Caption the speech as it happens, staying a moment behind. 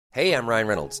Hey, I'm Ryan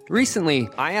Reynolds. Recently,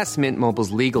 I asked Mint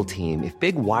Mobile's legal team if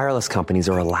big wireless companies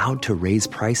are allowed to raise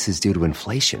prices due to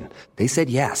inflation. They said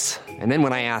yes. And then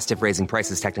when I asked if raising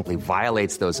prices technically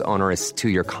violates those onerous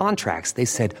two-year contracts, they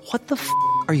said, "What the f***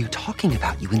 are you talking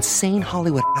about, you insane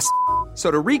Hollywood ass?" So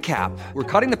to recap, we're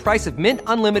cutting the price of Mint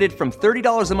Unlimited from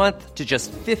 $30 a month to just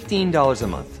 $15 a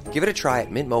month. Give it a try at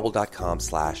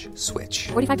mintmobile.com/switch.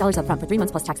 $45 up front for 3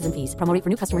 months plus taxes and fees. Promo rate for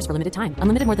new customers for limited time.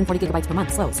 Unlimited more than 40 gigabytes per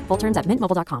month. Slows full terms at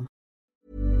mintmobile.com.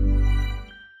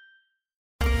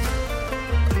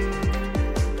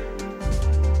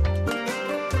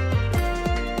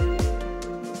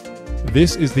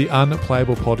 This is the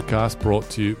Unplayable Podcast brought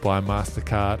to you by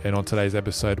MasterCard, and on today's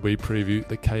episode we preview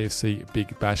the KFC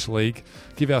Big Bash League,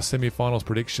 give our semi-finals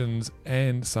predictions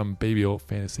and some BBL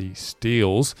fantasy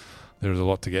steals. There is a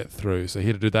lot to get through, so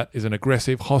here to do that is an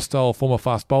aggressive, hostile former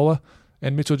fast bowler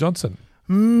and Mitchell Johnson.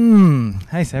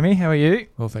 Hey Sammy, how are you?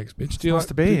 Well, thanks, Mitch. Nice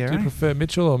to be here. Do you prefer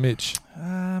Mitchell or Mitch?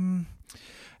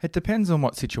 It depends on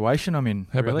what situation I'm in.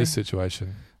 How about really. this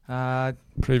situation?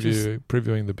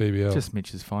 Previewing the BBL. Just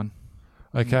Mitch is fine.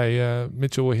 Okay,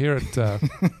 Mitchell, we're here at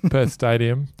Perth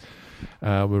Stadium.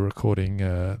 We're recording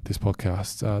this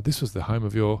podcast. This was the home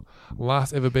of your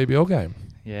last ever BBL game.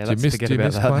 Yeah, let's forget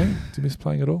about that. Do you miss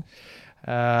playing at all?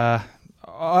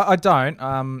 I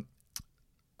don't.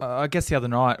 I guess the other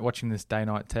night, watching this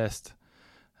day-night test,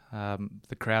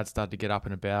 the crowd started to get up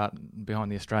and about behind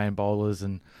the Australian bowlers,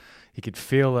 and you could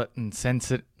feel it and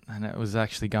sense it, and it was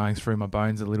actually going through my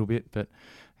bones a little bit. But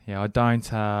yeah, I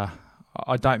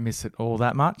don't miss it all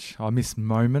that much. I miss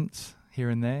moments here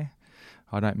and there.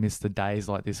 I don't miss the days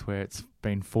like this where it's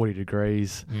been 40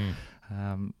 degrees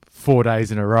 4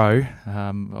 days in a row.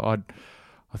 I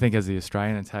think as the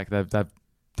Australian attack, they've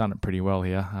done it pretty well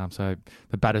here. So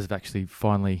the batters have actually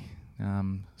finally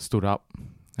stood up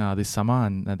this summer,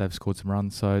 and they've scored some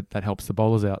runs. So that helps the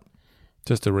bowlers out.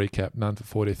 Just to recap, none for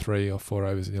 43 or 4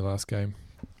 overs in your last game.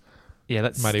 Yeah,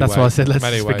 that's why I said let's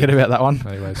forget about that one.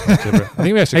 I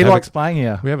think we actually he likes playing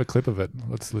here. We have a clip of it.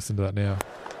 Let's listen to that now.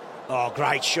 Oh,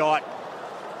 great shot.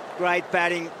 Great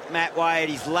batting, Matt Wade.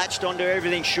 He's latched onto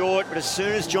everything short, but as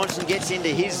soon as Johnson gets into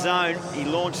his zone, he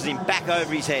launches him back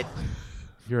over his head.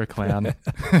 You're a clown.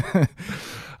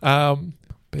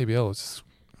 BBL is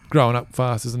growing up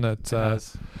fast, isn't it?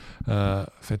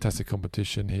 Fantastic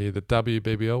competition here. The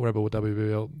WBBL, Rebel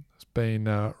WBBL, has been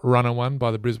run and won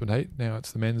by the Brisbane Heat. Now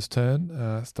it's the men's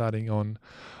turn, starting on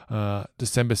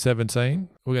December 17.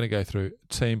 We're going to go through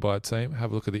team by team,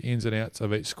 have a look at the ins and outs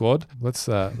of each squad. Let's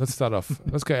start off.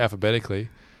 Let's go alphabetically.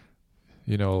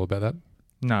 You know all about that?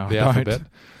 No, the I alphabet. don't.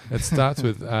 It starts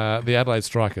with the Adelaide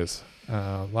Strikers.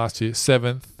 Last year,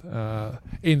 7th.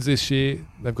 Ins this year,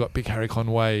 they've got Big Harry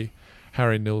Conway,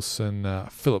 Harry Nilsson,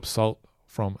 Philip Salt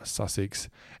from Sussex,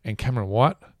 and Cameron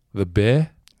White, the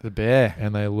Bear. The Bear.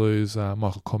 And they lose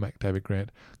Michael Cormack, David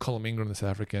Grant, Colin Ingram, the South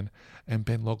African, and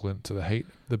Ben Loughlin to the Heat.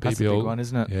 The BBL, that's a big one,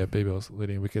 isn't it? Yeah, BBL's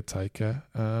leading wicket taker.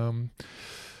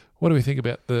 What do we think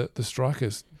about the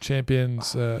Strikers?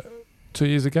 Champions 2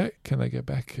 years ago. Can they get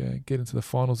back, get into the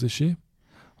finals this year?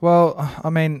 Well, I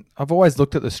mean, I've always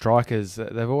looked at the Strikers.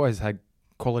 They've always had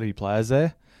quality players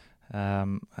there.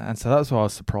 And so that's why I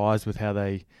was surprised with how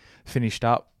they finished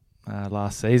up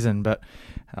last season. But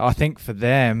I think for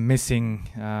them, missing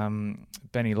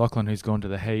Benny Loughlin, who's gone to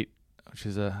the Heat, which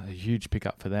is a huge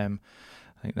pickup for them,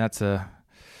 I think that's a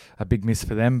big miss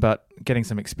for them. But getting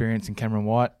some experience in Cameron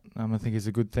White, I think is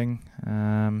a good thing.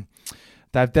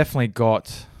 They've definitely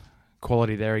got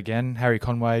quality there again. Harry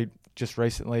Conway just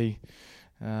recently,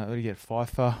 what did he get?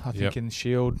 FIFA, I think, in the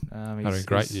Shield. Having a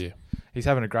great year. He's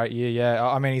having a great year, yeah.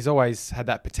 I mean, he's always had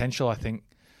that potential, I think.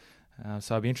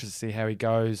 So I'd be interested to see how he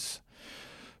goes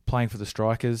playing for the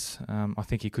Strikers. I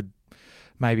think he could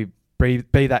maybe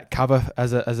be that cover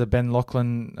as a Ben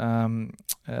Loughlin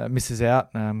misses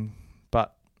out.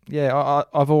 But yeah,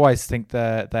 I've always think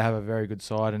that they have a very good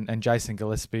side, and Jason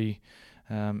Gillespie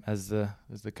as the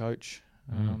coach.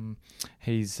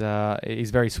 He's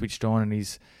very switched on, and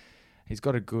he's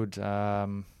got a good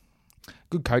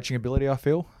coaching ability, I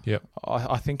feel. Yep.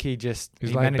 I think he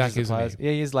laid back, the players. isn't he?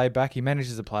 Yeah, he is laid back. He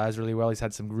manages the players really well. He's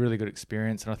had some really good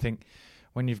experience, and I think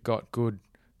when you've got good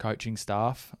coaching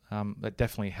staff, that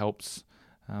definitely helps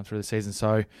through the season.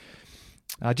 So,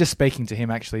 just speaking to him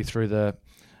actually through the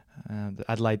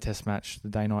Adelaide Test match, the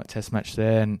day-night Test match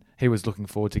there, and he was looking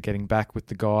forward to getting back with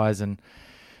the guys and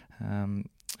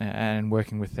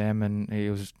working with them, and he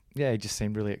just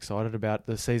seemed really excited about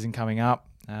the season coming up.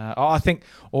 I think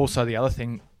also the other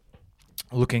thing,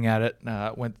 looking at it,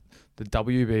 when the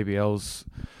WBBLs,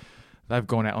 they've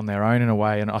gone out on their own in a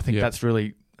way, and I think that's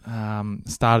really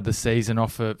started the season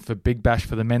off for Big Bash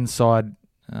for the men's side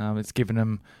It's given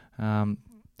them,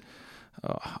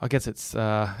 I guess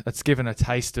it's given a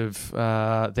taste of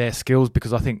their skills,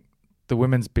 because I think the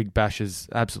women's Big Bash is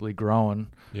absolutely growing.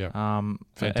 Yeah,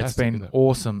 it's been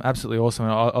awesome, absolutely awesome.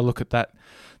 And I look at that,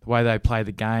 the way they play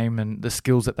the game and the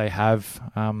skills that they have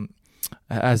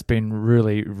has been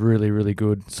really, really, really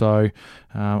good. So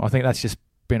I think that's just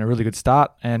been a really good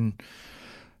start. And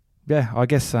yeah, I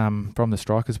guess from the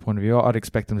strikers' point of view, I'd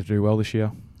expect them to do well this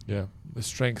year. Yeah, the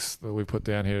strengths that we put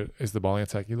down here is the bowling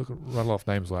attack. You rattle off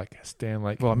names like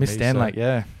Stanlake. Well, I miss Stanlake,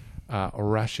 yeah.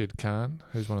 Rashid Khan,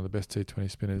 who's one of the best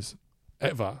T20 spinners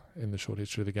ever in the short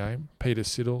history of the game. Peter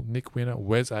Siddle, Nick Winner,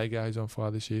 Wes Agar, who's on fire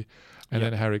this year, and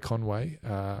then Harry Conway.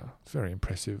 Very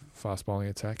impressive fast bowling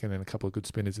attack, and then a couple of good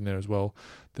spinners in there as well.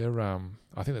 They're, I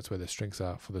think that's where their strengths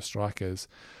are for the strikers.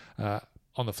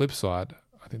 On the flip side,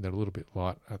 I think they're a little bit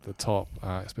light at the top,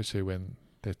 especially when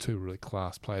they're two really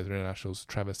class players. They're internationals.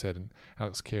 Travis Head and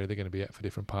Alex Carey, they're going to be out for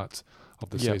different parts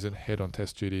of the season. Head on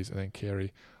test duties, and then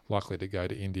Carey likely to go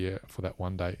to India for that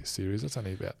one-day series. It's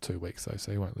only about 2 weeks, though,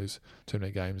 so he won't lose too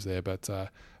many games there. But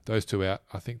those two out,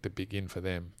 I think the big in for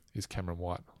them is Cameron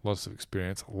White. Lots of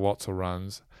experience, lots of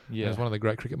runs. Yeah, he's one of the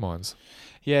great cricket minds.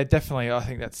 Yeah, definitely. I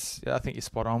think you're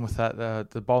spot on with that.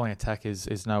 The bowling attack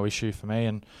is no issue for me,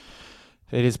 and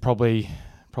it is probably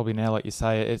now, like you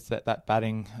say, it's that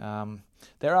batting.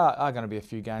 There are going to be a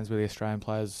few games where the Australian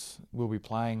players will be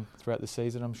playing throughout the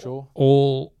season, I'm sure.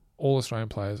 All Australian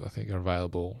players, I think, are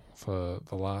available for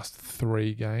the last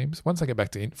 3 games. Once they get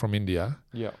back from India,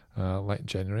 late in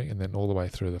January, and then all the way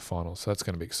through the finals. So that's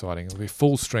going to be exciting. It'll be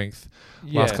full strength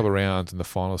last couple of rounds in the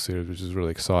final series, which is really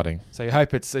exciting. So you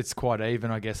hope it's quite even,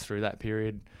 I guess, through that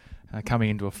period. Coming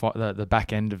into the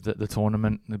back end of the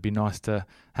tournament, it'd be nice to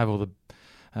have all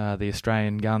the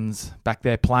Australian guns back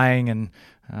there playing and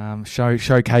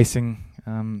showcasing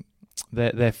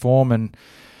their form. And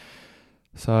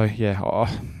so,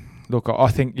 look, I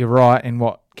think you're right in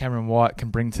what Cameron White can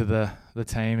bring to the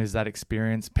team is that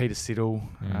experience. Peter Siddle,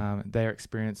 their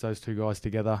experience, those two guys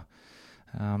together.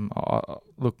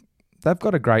 Look, they've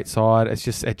got a great side. It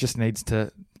just needs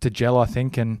to gel, I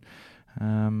think, and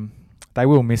they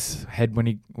will miss Head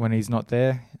when he's not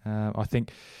there. I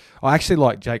think I actually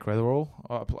like Jake Rotherall.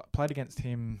 I played against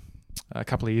him a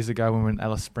couple of years ago when we were in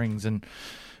Alice Springs, and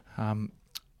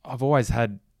I've always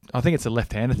had. I think it's a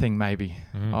left-hander thing, maybe.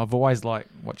 I've always liked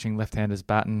watching left-handers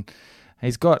bat, and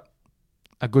he's got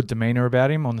a good demeanour about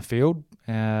him on the field.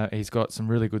 He's got some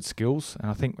really good skills,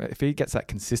 and I think if he gets that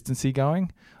consistency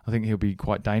going, I think he'll be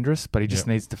quite dangerous, but he just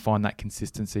needs to find that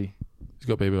consistency. He's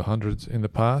got BBL hundreds in the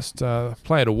past.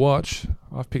 Player to watch,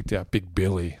 I've picked out Big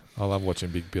Billy. I love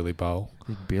watching Big Billy bowl.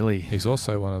 Big Billy. He's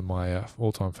also one of my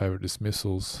all-time favourite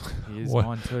dismissals. He is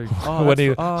mine too. When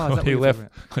he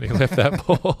left that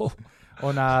ball.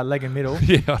 On leg and middle.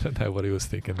 Yeah, I don't know what he was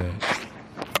thinking there.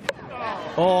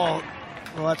 Oh,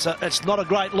 well, it's not a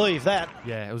great leave, that.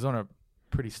 Yeah, it was on a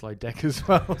pretty slow deck as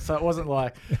well, so it wasn't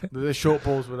like the short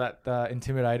balls were that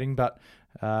intimidating. But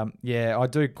I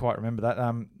do quite remember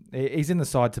that. He's in the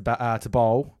side to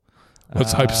bowl.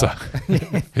 Let's hope so.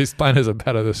 If he's playing as a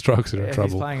batter, the strokes are in trouble.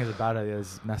 If he's playing as a batter,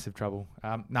 there's massive trouble.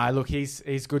 No, look,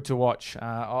 he's good to watch.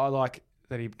 I like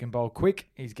that he can bowl quick.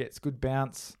 He gets good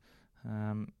bounce.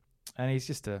 And he's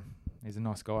a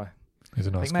nice guy. He's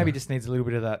a nice guy. I think maybe just needs a little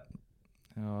bit of that,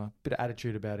 bit of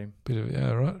attitude about him. Bit of Bit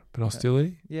of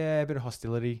hostility. Yeah, a bit of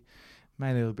hostility.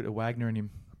 Maybe a little bit of Wagner in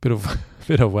him. Bit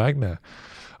of Wagner.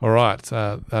 All right,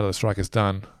 that of the strikers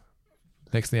done.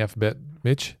 Next in the alphabet,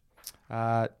 Mitch.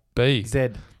 B. Z.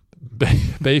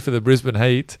 B for the Brisbane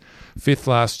Heat. 5th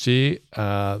last year.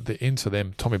 The ins for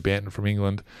them, Tommy Banton from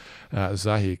England,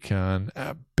 Zahir Khan,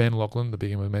 Ben Lachlan, the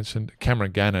big one we mentioned,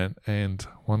 Cameron Gannon, and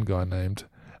one guy named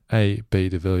A.B.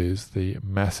 de Villiers, the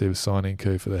massive signing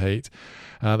coup for the Heat.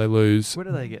 They lose. Where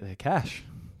do they get their cash?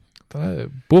 Don't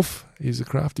know. Boof. He's a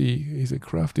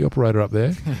crafty operator up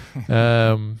there.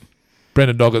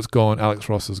 Brendan Doggett's gone, Alex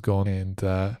Ross has gone, and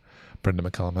Brendan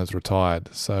McCullum has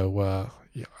retired. So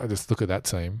I just look at that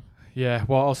team. Yeah,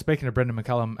 well, I was speaking to Brendan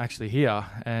McCullum actually here,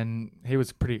 and he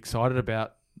was pretty excited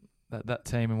about that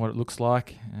team and what it looks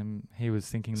like. And he was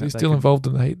thinking Is he still involved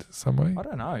in the Heat some way? I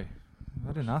don't know. I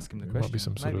didn't ask him the question. Might be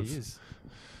some sort Maybe of he is.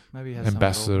 Maybe he has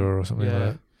ambassador or something like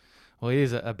that. Well, he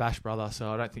is a Bash brother,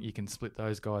 so I don't think you can split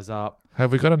those guys up.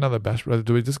 Have we got another Bash brother?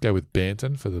 Do we just go with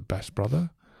Banton for the Bash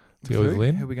brother? To go with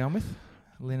Lynn? Who are we going with?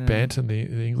 Lynn Banton,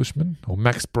 the Englishman, or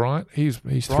Max Bryant. He's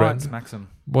Bryant's threatened. Maxim.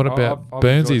 What about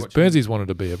Burnsies? Burnsies wanted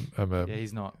to be yeah,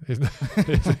 he's not.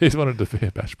 He's wanted to be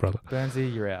a Bash brother.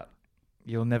 Burnsy, you're out.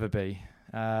 You'll never be.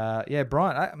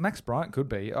 Bryant. Max Bryant could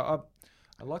be. I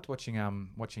liked watching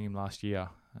him last year.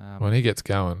 When he gets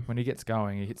going. When he gets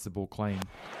going, he hits the ball clean.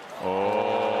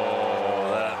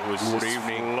 Oh, that was Good just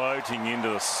evening. floating into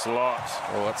the slot.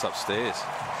 Oh, that's upstairs.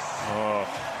 Oh,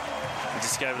 he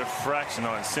just gave it a fraction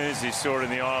on it. As soon as he saw it in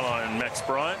the eye line, Max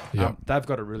Bryant. Yeah. They've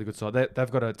got a really good side.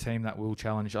 They've got a team that will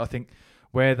challenge. I think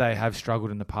where they have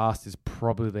struggled in the past is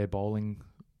probably their bowling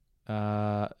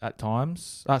at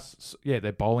times.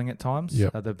 Their bowling at times.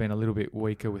 Yep. They've been a little bit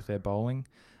weaker with their bowling.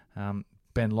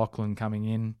 Ben Lachlan coming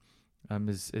in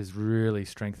has really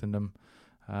strengthened them.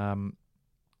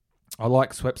 I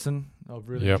like Swepson. I've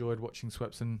really enjoyed watching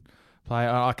Swepson play.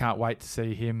 I can't wait to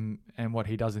see him and what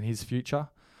he does in his future.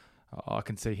 I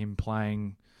can see him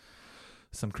playing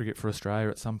some cricket for Australia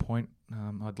at some point.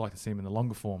 I'd like to see him in the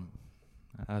longer form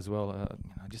as well.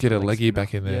 Just Get a leg leggy spinner.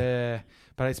 back in there. Yeah,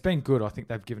 but it's been good. I think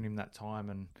they've given him that time,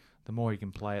 and the more he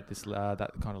can play at this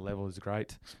that kind of level is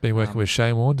great. Been working with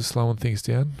Shane Warne to slowing things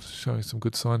down, showing some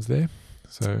good signs there.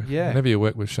 So whenever you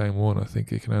work with Shane Warne, I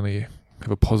think it can only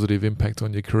have a positive impact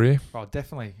on your career. Oh,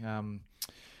 definitely.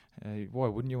 Why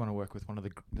wouldn't you want to work with one of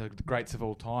the greats of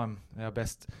all time?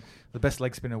 The best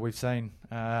leg spinner we've seen.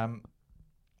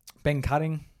 Ben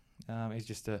Cutting, he's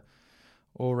just a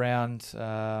all-round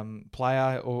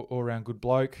player, all-round good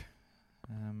bloke.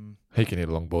 He can hit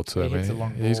a long ball too. He hits a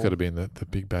long He's ball. got to be in the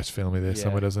Big Bash family there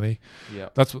somewhere, doesn't he? Yeah.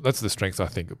 That's the strength, I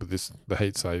think, with the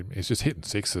Heat side. He's just hitting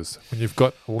sixes. When you've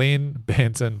got Lynn,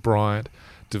 Benton, Bryant,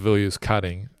 De Villiers,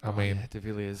 Cutting, De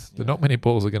Villiers. there's not many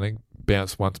balls are going to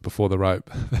bounce once before the rope.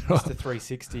 Just the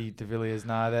 360 De Villiers.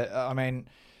 No,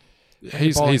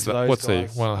 he's one of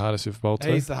the hardest you've bowled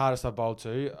to? He's the hardest I've bowled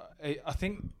to. I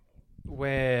think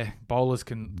where bowlers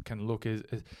can look is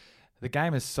the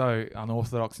game is so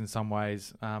unorthodox in some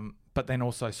ways, but then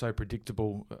also so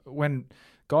predictable. When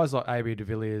guys like AB De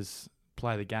Villiers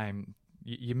play the game,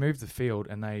 you move the field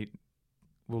and they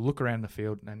will look around the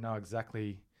field and know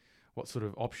exactly what sort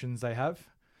of options they have.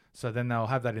 So then they'll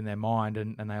have that in their mind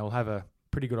and they'll have a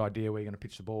pretty good idea where you're going to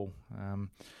pitch the ball.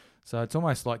 So it's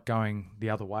almost like going the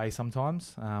other way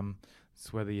sometimes.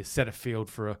 It's whether you set a field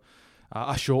for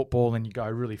a short ball and you go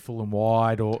really full and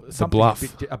wide, or something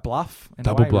a bluff, in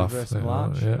double a way, bluff, reverse and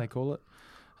large, they call it.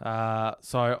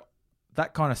 So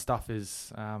that kind of stuff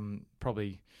is you'll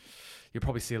probably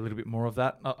see a little bit more of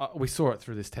that. We saw it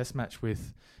through this Test match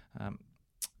with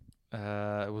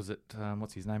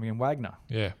what's his name again, Wagner.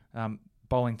 Yeah.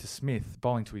 Bowling to Smith,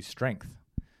 bowling to his strength,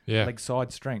 leg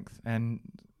side strength, and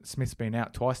Smith's been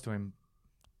out twice to him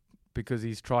because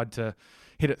he's tried to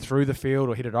hit it through the field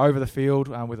or hit it over the field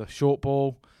with a short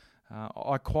ball.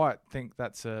 I quite think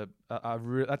that's a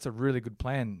really good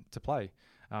plan to play.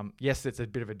 Yes, it's a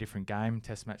bit of a different game,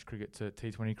 Test match cricket to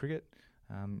T20 cricket.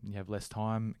 You have less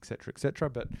time, etc.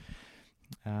 But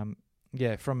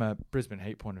from a Brisbane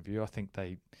Heat point of view, I think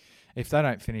if they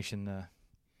don't finish in the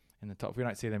top, if we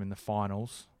don't see them in the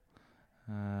finals,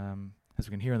 as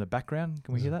we can hear in the background,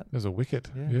 can we hear that? There's a wicket.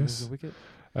 Yeah, yes. there's a wicket.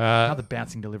 Another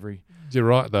bouncing delivery. You're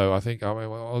right, though. I think I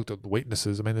looked at the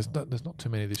weaknesses. There's not too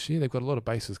many this year. They've got a lot of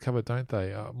bases covered, don't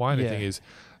they? My only thing is,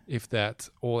 if that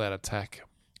all-out attack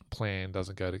plan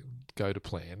doesn't go to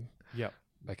plan,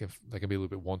 they can be a little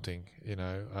bit wanting.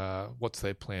 What's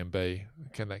their plan B?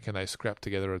 Can they scrap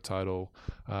together a total?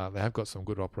 They have got some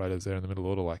good operators there in the middle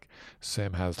order, like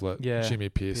Sam Haslett, Jimmy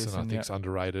Pearson. I think's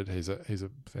underrated. He's a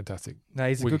fantastic. No,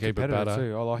 he's a good competitor batter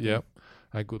too. I like him. Yep,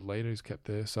 a good leader who's kept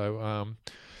there. So.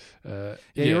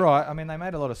 You're right. They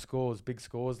made a lot of big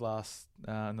scores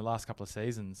in the last couple of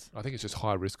seasons. I think it's just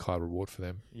high risk, high reward for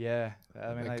them. Yeah,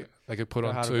 they could put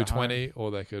on 220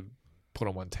 or they could put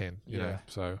on 110. You know,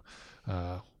 so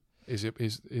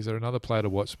is there another player to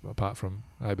watch apart from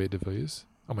AB De Villiers?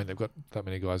 They've got that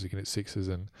many guys who can hit sixes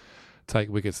and take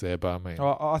wickets there, but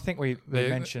I think we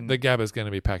mentioned the Gabba's going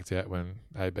to be packed out when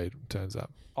AB turns up.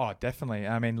 Oh, definitely.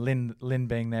 Lynn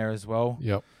being there as well.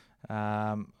 Yep.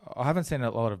 I haven't seen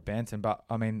a lot of Banton, but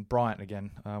Bryant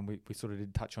again. We sort of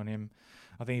did touch on him.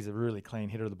 I think he's a really clean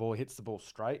hitter of the ball. He hits the ball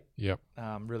straight. Yep.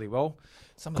 Really well.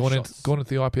 Gone into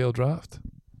the IPL draft.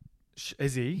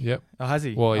 Is he? Yep. Oh, has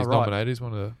he? Well, he's nominated. He's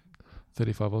one of the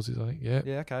 35 Aussies, I think. Yeah.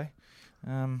 Yeah. Okay.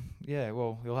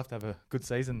 Well, he'll have to have a good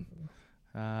season.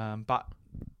 But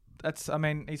that's.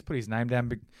 He's put his name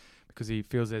down because he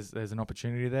feels there's an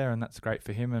opportunity there, and that's great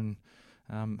for him. And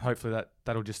hopefully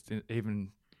that'll just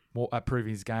even more improve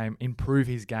his game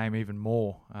even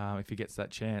more if he gets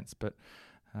that chance. But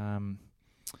I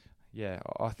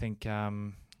think they're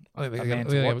going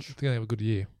to have a good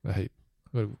year. A heap.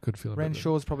 Got a good feeling.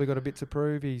 Renshaw's probably got a bit to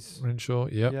prove. Renshaw,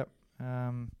 yep. Yep.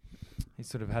 He's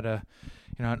sort of had an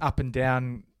up and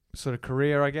down sort of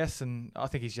career, I guess, and I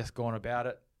think he's just gone about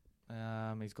it.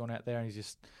 He's gone out there and he's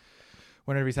just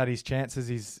whenever he's had his chances,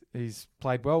 he's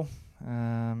played well.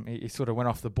 He sort of went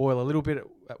off the boil a little bit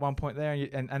at one point there,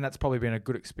 and that's probably been a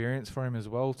good experience for him as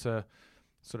well to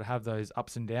sort of have those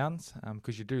ups and downs,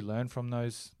 because you do learn from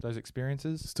those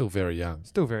experiences. Still very young.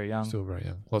 Still very young.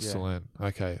 Lots to learn.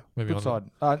 Okay, moving Good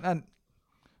on. side. And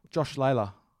Josh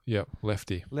Layla. Yep,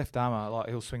 lefty. Left armour, like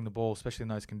he'll swing the ball, especially in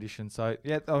those conditions. So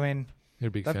yeah, I mean, You're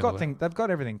a big they've fan got of that. they've got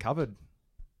everything covered.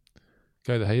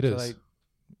 Go the Heaters. So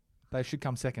they should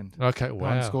come second. Okay,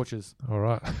 Behind wow. Scorchers. All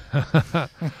right.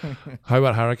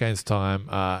 Hobart Hurricanes time.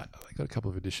 They got a couple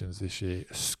of additions this year.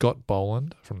 Scott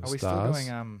Boland from the Stars.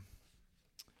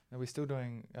 Are we still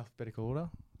doing alphabetical order?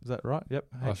 Is that right? Yep.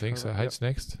 I think so. Hate's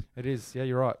next. It is. Yeah,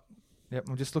 you're right. Yep.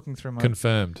 I'm just looking through my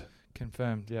Confirmed.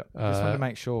 Yep. Just wanted to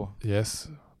make sure. Yes.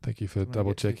 Thank you for I'm gonna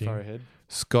double get too checking. far ahead.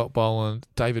 Scott Boland,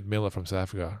 David Miller from South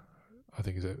Africa. I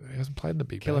think he hasn't played in the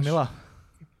Big Killer Bash. Miller.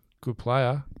 Good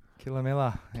player. Killer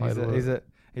Miller.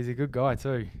 He's a good guy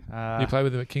too. You played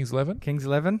with him at Kings 11? Kings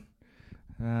 11.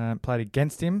 Played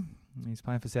against him. He's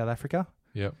playing for South Africa.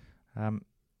 Yep.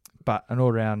 But an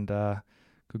all-round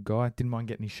good guy. Didn't mind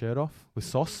getting his shirt off with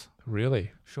Sauce.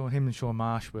 Really? Him and Sean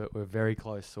Marsh were very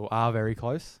close, or are very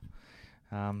close.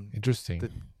 Interesting.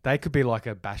 They could be like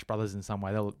a Bash brothers in some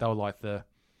way. They were like the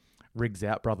Riggs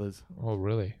Out brothers. Oh,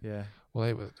 really? Yeah.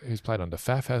 Well, he's played under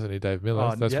Faf, hasn't he, Dave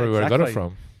Miller? Oh, That's yeah, probably where I got it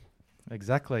from.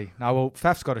 Exactly. No, well,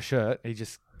 Faf's got a shirt. He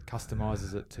just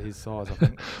customises it to his size, I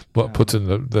think. Puts in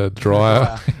the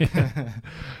dryer.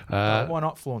 Why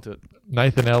not flaunt it?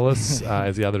 Nathan Ellis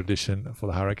is the other addition for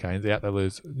the Hurricanes. Out they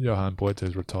lose Johan Boyd,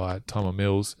 who's retired. Tyler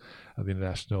Mills of the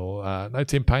international. No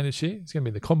Tim Payne this year. He's going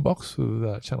to be in the com box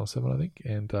with Channel 7, I think.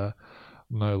 And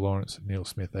no Lawrence Neil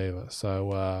Smith either.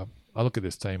 So I look at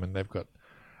this team and they've got,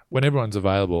 when everyone's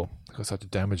available, they've got such a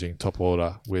damaging top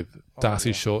order with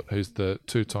Darcy Short, who's the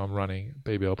 2-time running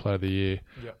BBL Player of the Year.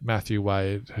 Yep. Matthew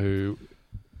Wade, who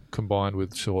combined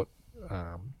with Short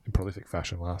in prolific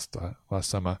fashion last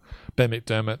summer. Ben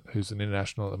McDermott, who's an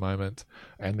international at the moment,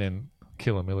 and then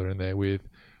Killer Miller in there with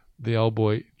the old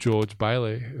boy George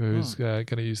Bailey, who's going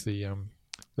to use the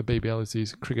BBL as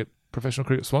his professional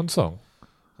cricket swan song.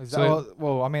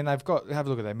 Well, I mean, have a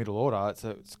look at their middle order.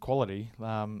 It's quality.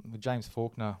 With James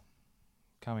Faulkner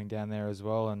coming down there as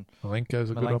well, and Malenko's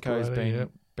a good operator.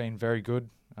 Been very good.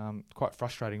 Quite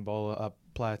frustrating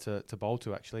player to bowl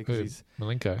to actually, because he's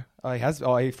Malenko.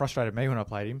 He frustrated me when I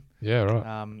played him. Yeah,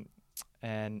 right.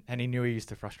 And he knew he used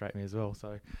to frustrate me as well.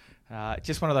 So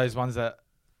just one of those ones that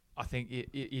I think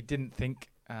you didn't think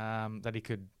that he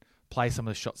could play some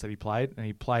of the shots that he played, and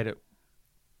he played it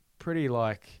pretty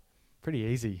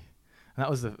easy.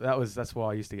 And that's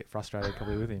why I used to get frustrated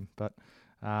probably with him. But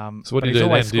so what do you do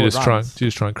then? Do you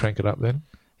just try and crank it up then?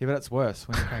 Yeah, but that's worse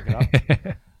when you crank it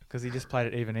up, because he just played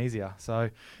it even easier. So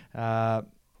I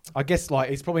guess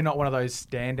he's probably not one of those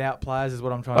standout players, is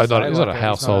what I'm trying to say. He's not a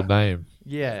household name.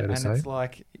 Yeah, and it's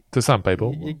like, to some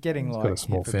people, you're getting he's got a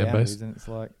small fan base, and it's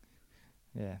like,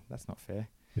 yeah, that's not fair.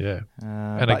 Yeah,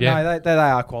 and again, no, they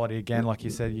are quality again. Like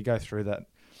you said, you go through that.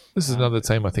 This is another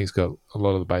team I think's got a lot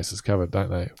of the bases covered, don't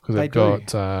they? Because they've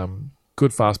got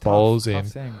good fast bowlers in.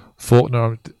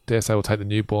 Faulkner, I dare say, will take the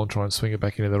new ball and try and swing it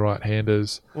back into the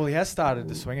right-handers. Well, he has started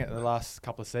to swing it the last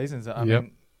couple of seasons. I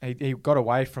mean, he got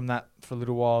away from that for a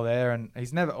little while there, and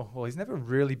he's never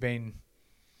really been,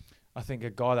 I think, a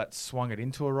guy that swung it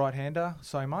into a right-hander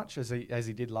so much as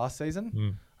he did last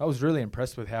season. I was really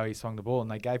impressed with how he swung the ball, and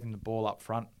they gave him the ball up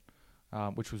front,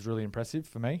 which was really impressive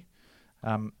for me.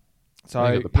 So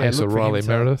got the pace of Riley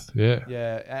Meredith.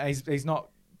 Yeah, he's not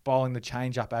bowling the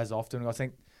change up as often. I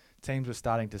think teams were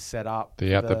starting to set up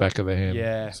the back of the hand.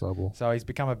 Yeah, ball. So he's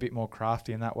become a bit more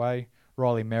crafty in that way.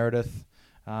 Riley Meredith,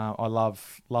 I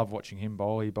love watching him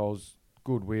bowl. He bowls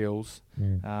good wheels.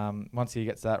 Once he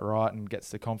gets that right and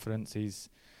gets the confidence, he's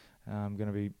going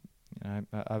to be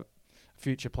a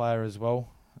future player as well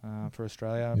for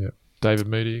Australia. Yeah, David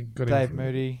Moody.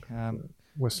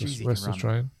 Western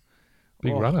Australian.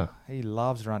 Big runner. He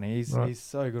loves running. He's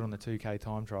so good on the 2K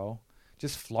time trial.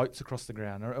 Just floats across the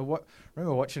ground. I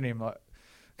remember watching him a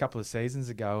couple of seasons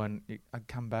ago, and I'd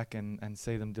come back and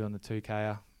see them doing the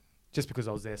 2K just because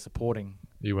I was there supporting.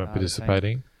 You weren't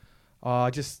participating?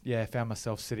 I just found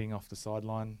myself sitting off the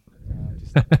sideline.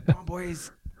 Come on,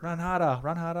 boys, run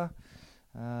harder.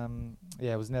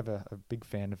 I was never a big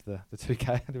fan of the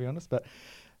 2K, to be honest, but.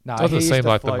 No, doesn't seem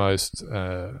like the most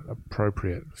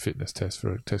appropriate fitness test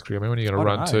for a test cricket. I mean, when you're going to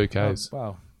run 2Ks.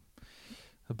 Well,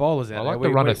 the bowlers out there. I like the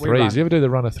runner threes. You ever do the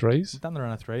runner threes? We've done the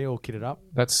runner three, all kitted up.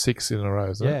 That's 6 in a row,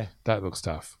 isn't it? That looks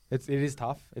tough. It is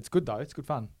tough. It's good, though. It's good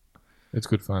fun. It's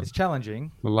good fun. It's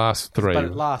challenging. The last 3. But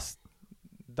it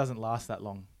doesn't last that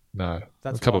long. No.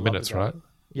 That's a couple of minutes, right?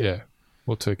 Yeah.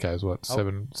 Well, 2K is what,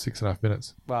 6.5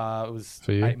 minutes? It was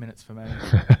For you? 8 minutes for me.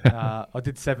 I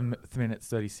did 7 minutes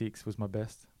 36 was my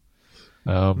best.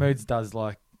 Moods does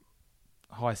like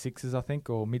high sixes, I think,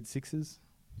 or mid sixes.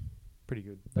 Pretty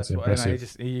good. That's what,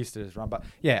 impressive. He used to just run, but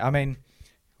yeah, I mean,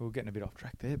 we're getting a bit off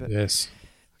track there, but Yes.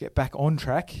 get back on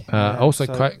track. Also,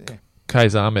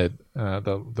 Kaz Ahmed,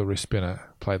 the wrist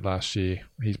spinner, played last year.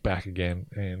 He's back again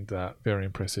and very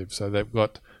impressive. So they've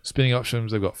got spinning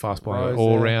options. They've got fast bowling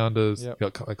all-rounders. Yep.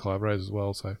 They've got Clive Rose as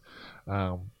well. So,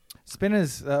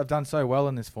 spinners have done so well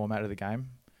in this format of the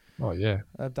game. oh, yeah.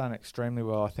 They've done extremely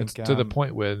well, I think. It's to the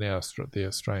point where now the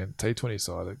Australian T20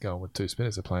 side are going with two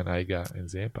spinners. They're playing Agar and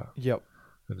Zampa. Yep.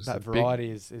 And it's That the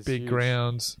variety is big huge.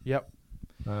 grounds. Yep.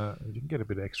 You can get a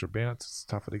bit of extra bounce. It's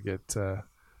tougher to get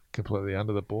completely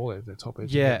under the ball at the top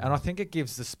edge. Yeah, and I think it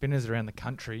gives the spinners around the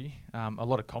country a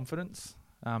lot of confidence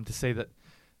to see that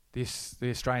the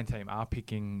Australian team are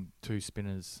picking two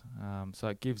spinners. So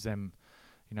it gives them,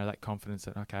 that confidence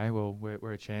that, okay, well,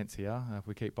 we're a chance here if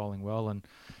we keep bowling well. And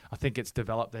I think it's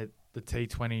developed that the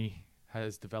T20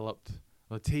 has developed,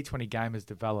 the T20 game has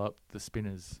developed the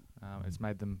spinners. It's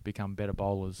made them become better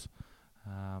bowlers,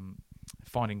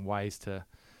 finding ways to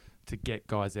get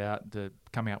guys out,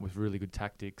 coming up with really good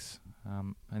tactics.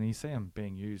 And you see them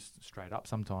being used straight up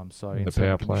sometimes. So in the certain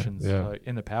power play, conditions, yeah. So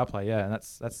in the power play, yeah, and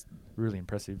that's really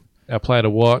impressive. Our player to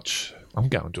watch, I'm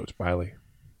going George Bailey.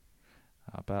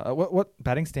 But what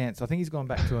batting stance? I think he's gone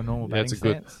back to a normal batting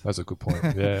stance. That's a good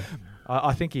point. Yeah,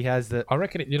 I think he has that. I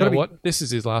reckon. You know what? This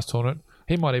is his last tournament.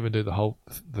 He might even do the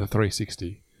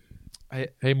 360.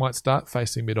 He might start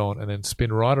facing mid on and then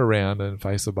spin right around and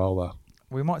face the bowler.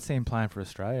 We might see him playing for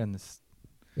Australia in this.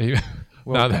 They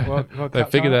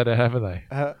figured that out, haven't they?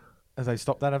 Have they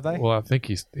stopped that? Have they? Well, I think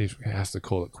he has to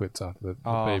call it quits after the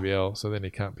BBL, so then he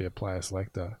can't be a player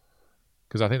selector.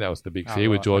 Because I think that was the big fear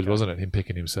with George, wasn't it? Him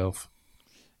picking himself.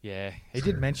 Yeah, he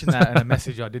did mention that in a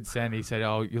message I did send. He said,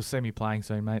 "Oh, you'll see me playing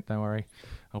soon, mate. Don't worry,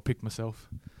 I'll pick myself."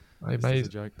 It's a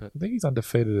joke, but I think he's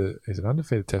undefeated. He's an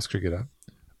undefeated Test cricketer,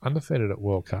 undefeated at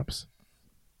World Cups.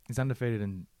 He's undefeated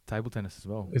in table tennis as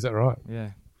well. Is that right?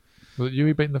 Yeah. Was it you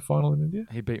who beat in the final in India?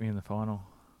 He beat me in the final.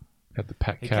 Had the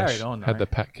Pat He Cash. carried on, Had though. the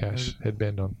Pat Cash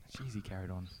headband on. Jeez, he carried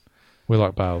on. We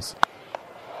like Bales.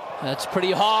 That's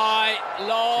pretty high,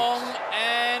 long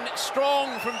and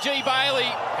strong from G. Bailey.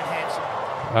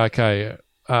 Okay,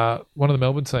 one of the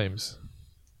Melbourne teams.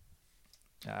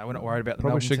 We're not worried about the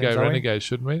Probably Melbourne should teams, go are we? Renegades,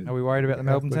 shouldn't we? Are we worried about the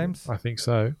Melbourne teams? I think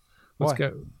so. Let's Why?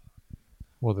 go.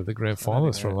 Well, they're the grand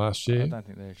finalists from last year. I don't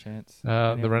think they're a chance.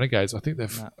 The Renegades. I think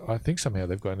I think somehow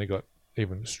they've only got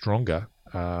even stronger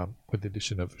with the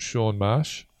addition of Sean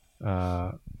Marsh,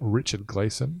 Richard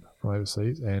Gleeson from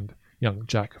overseas, and young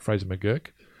Jack Fraser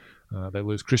McGurk. They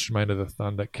lose Christian Maynard to the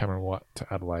Thunder, Cameron White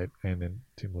to Adelaide, and then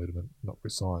Tim Ludeman not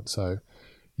resigned. So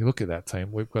you look at that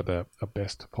team, we've got a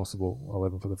best possible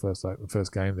 11 for the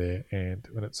first game there, and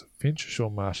when it's Finch,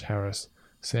 Sean Marsh, Harris,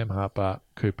 Sam Harper,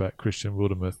 Cooper, Christian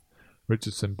Wildermuth,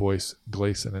 Richardson, Boyce,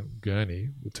 Gleeson, and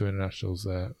Gurney, the two internationals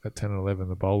at 10 and 11,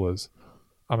 the bowlers.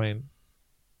 I mean,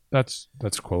 that's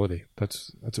quality.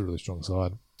 That's a really strong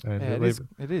side. And Yeah,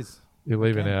 it is. You're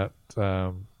leaving out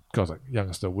guys like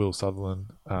youngster Will Sutherland,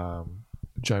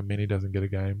 Joe Minnie doesn't get a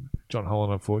game. John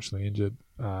Holland, unfortunately, injured.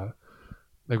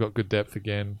 They've got good depth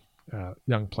again.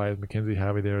 Young players, Mackenzie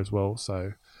Harvey there as well.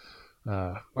 So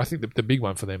I think the big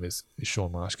one for them is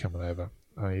Sean Marsh coming over.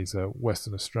 He's a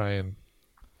Western Australian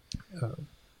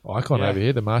icon over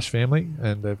here, the Marsh family,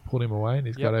 and they've pulled him away, and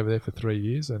he's got over there for 3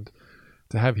 years. And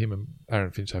to have him and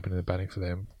Aaron Finch opening the batting for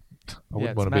them, I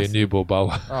wouldn't want to be a new ball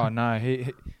bowler. Oh, no.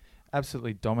 He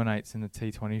absolutely dominates in the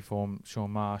T20 form,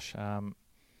 Sean Marsh.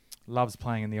 Loves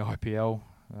playing in the IPL.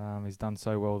 He's done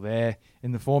so well there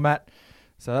in the format.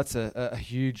 So that's a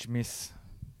huge miss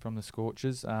from the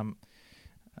Scorchers. I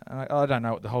don't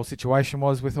know what the whole situation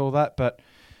was with all that, but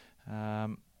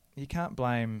you can't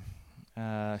blame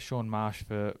Sean Marsh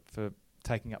for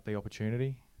taking up the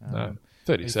opportunity. No,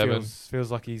 37.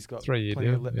 Feels like he's got 3 year plenty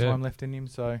of time left in him.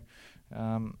 So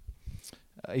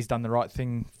he's done the right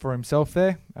thing for himself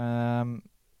there.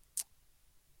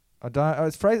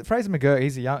 It's Fraser McGurk.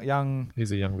 He's a young.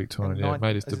 He's a young Victorian.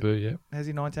 Made his debut. Yeah. Has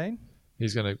he 19?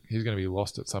 He's gonna be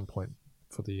lost at some point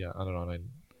for the under 19.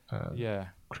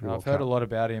 I've heard a lot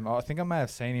about him. I think I may have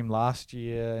seen him last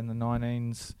year in the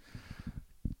 19s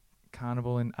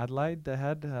carnival in Adelaide. They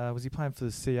had. Was he playing for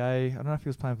the CA? I don't know if he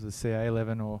was playing for the CA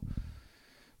 11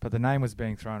 but the name was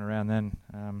being thrown around then.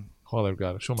 Highly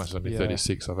regarded. Sean Marsh is only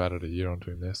 36. I've added a year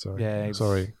onto him there. Sorry. Yeah.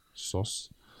 Sorry, Sauce.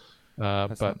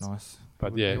 That's not nice.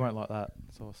 But You won't like that,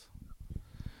 Sauce.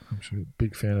 I'm sure he's a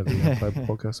big fan of the Play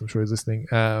podcast. I'm sure he's listening.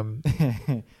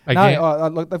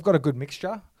 Look, they've got a good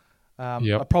mixture.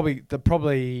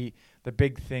 Probably the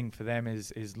big thing for them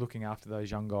is looking after those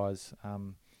young guys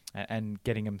and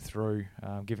getting them through,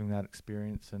 giving them that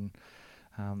experience. And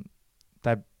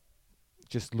they're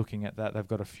just looking at that. They've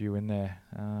got a few in there,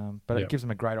 but it gives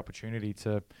them a great opportunity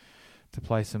to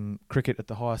play some cricket at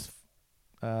the highest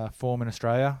form in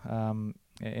Australia,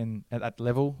 at that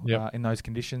level, in those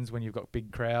conditions when you've got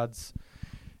big crowds.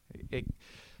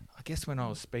 I guess when I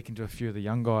was speaking to a few of the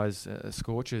young guys,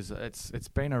 Scorchers, it's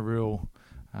been a real,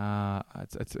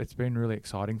 it's been really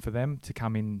exciting for them to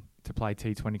come in to play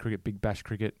T20 cricket, Big Bash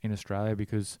cricket in Australia,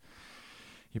 because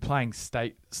you're playing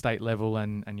state level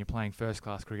and you're playing first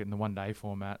class cricket in the one day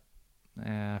format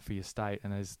for your state,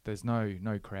 and there's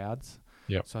no crowds.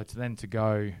 Yep. So to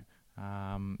go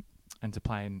and to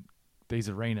play in these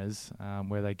arenas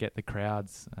where they get the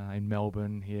crowds in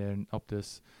Melbourne, here in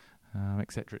Optus,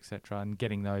 et cetera, and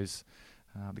getting those,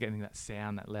 getting that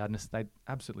sound, that loudness, they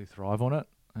absolutely thrive on it.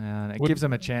 And it gives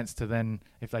them a chance to then,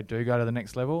 if they do go to the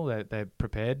next level, they're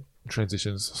prepared.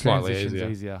 Transitions slightly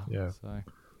easier. Yeah. So.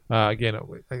 Again,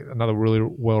 another really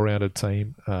well-rounded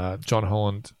team. John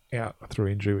Holland out through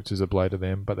injury, which is a blow to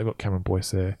them, but they've got Cameron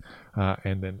Boyce there,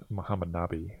 and then Muhammad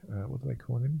Nabi. What do they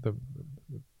call him? The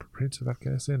Prince of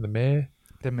Afghanistan, the Mayor.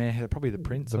 The Mayor, probably the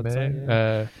Prince. The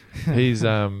Mayor. Yeah. He's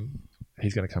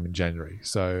going to come in January.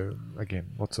 So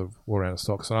again, lots of all-rounded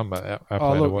stocks. So I'm our player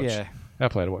to watch. Yeah. Our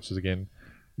player to watch is again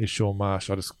is Sean Marsh.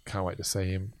 I just can't wait to see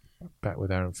him back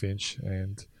with Aaron Finch,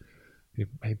 and he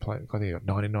played. I think he got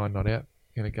 99 not out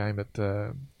in a game at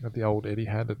the old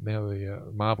Etihad, at now the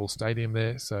Marvel Stadium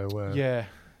there. So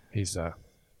he's a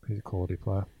quality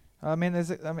player.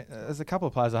 There's a couple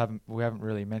of players we haven't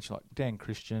really mentioned, like Dan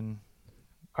Christian.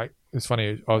 It's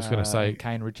funny. I was going to say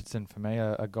Kane Richardson for me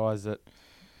are guys that.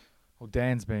 Well,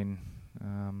 Dan's been.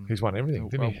 He's won everything,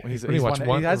 didn't he? He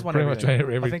has won every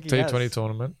T20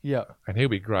 tournament. Yeah, and he'll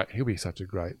be great. He'll be such a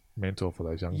great mentor for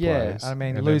those young players. Yeah,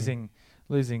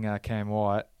 losing Cam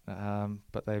White.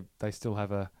 But they still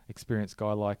have a experienced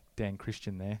guy like Dan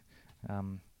Christian there.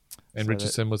 And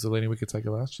Richardson was the leading wicket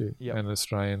taker last year. Yep. And an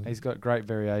Australian. He's got great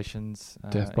variations.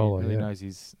 Death bowler. He really knows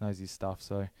his stuff.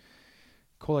 So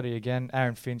quality again.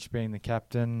 Aaron Finch being the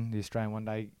captain, the Australian one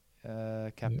day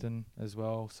captain as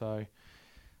well. So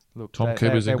look, Tom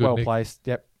Cooper's they're well nick. placed.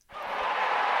 Yep.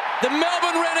 The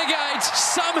Melbourne Renegades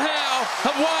somehow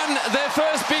have won their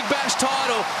first Big Bash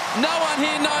title. No one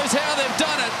here knows how they've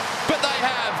done it, but they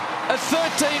have. A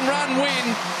 13-run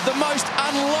win, the most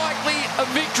unlikely of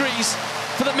victories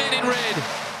for the men in red.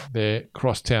 Their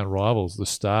crosstown rivals, the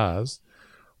Stars,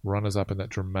 runners-up in that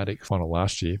dramatic final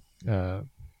last year.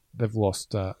 They've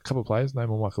lost a couple of players,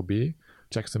 Namor Michael Beer.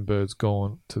 Jackson Bird's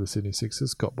gone to the Sydney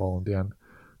Sixers, Scott Boland down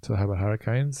to the Hobart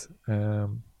Hurricanes.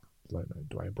 Dwayne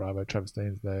Bravo, Travis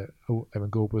Dean's there, Evan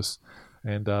Gulbis,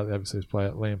 and the overseas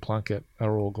player Liam Plunkett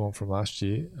are all gone from last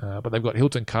year. But they've got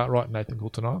Hilton Cartwright and Nathan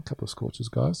Coulter-Nile, a couple of Scorchers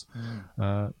guys.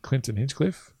 Clinton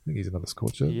Hinchcliffe, I think he's another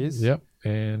Scorcher. He is. Yep.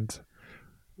 And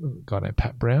a guy named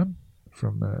Pat Brown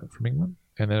from England.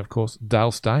 And then, of course,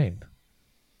 Dale Steyn,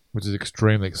 which is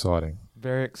extremely exciting.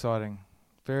 Very exciting.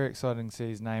 Very exciting to see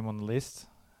his name on the list.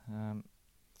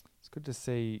 It's good to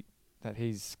see that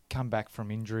he's come back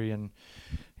from injury and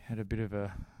had a bit of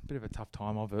a tough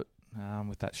time of it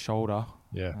with that shoulder.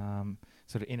 Yeah.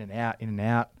 Sort of in and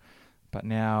out. But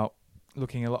now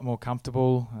looking a lot more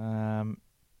comfortable.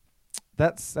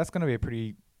 That's going to be a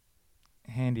pretty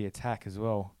handy attack as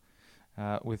well.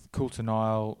 With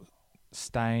Coulter-Nile,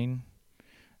 Steyn,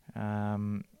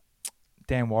 Dan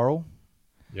Worrell.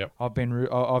 Yep. I've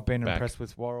been impressed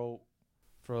with Worrell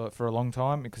for a long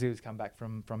time because he was come back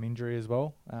from injury as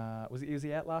well. Was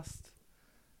he out last?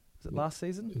 Was it last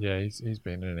season? Yeah, he's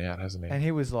been in and out, hasn't he? And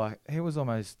he was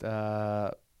almost.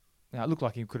 It looked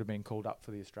like he could have been called up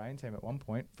for the Australian team at one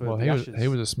point. He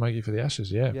was a smoky for the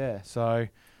Ashes. Yeah. Yeah. So,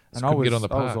 and I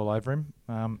was all over him.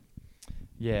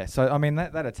 So I mean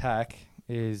that attack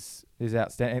is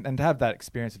outstanding, and to have that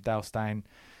experience of Dale Steyn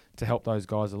to help those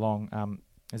guys along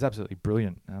is absolutely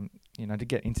brilliant. To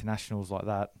get internationals like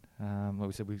that. Like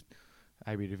we said,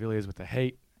 AB de Villiers with the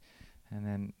Heat, and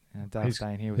then Dale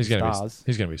Steyn here with the Stars.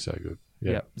 He's going to be so good.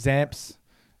 Yeah. Zamps.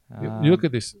 You look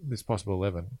at this possible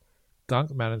 11.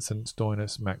 Dunk, Madison,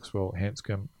 Stoinis, Maxwell,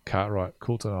 Hanscom, Cartwright,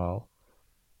 Coulter-Nile,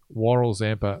 Worrell,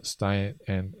 Zampa, Steyn,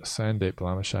 and Sandeep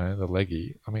Lamashane, the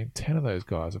leggy. I mean, 10 of those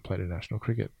guys have played international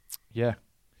cricket. Yeah.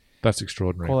 That's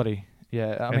extraordinary. Quality.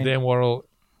 Yeah. I mean, Dan Worrell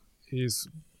is,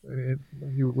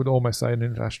 you would almost say, an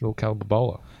international caliber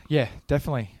bowler. Yeah,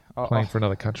 definitely. Playing for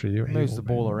another country. Moves the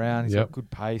ball around. He's got good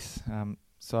pace.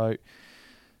 So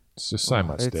It's just so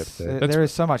much depth there. There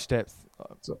is so much depth.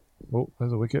 Oh,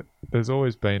 there's a wicket. There's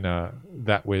always been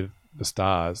that with the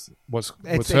Stars. What's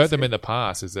hurt them in the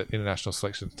past is that international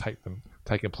selections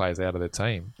taking players out of their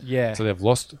team. Yeah. So they've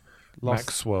lost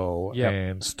Maxwell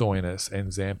and Stoinis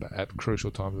and Zampa at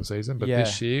crucial times of the season. But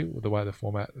this year, with the way the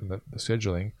format and the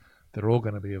scheduling, they're all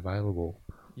going to be available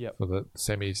for the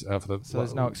semis. So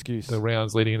there's no excuse. The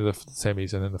rounds leading into the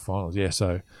semis and then the finals. Yeah,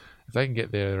 so if they can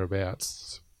get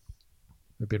thereabouts,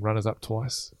 they've been runners-up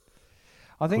twice.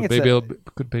 I think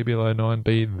could BBL 09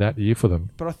 be that year for them?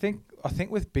 But I think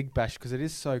with Big Bash, because it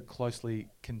is so closely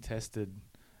contested,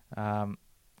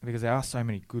 because there are so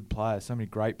many good players, so many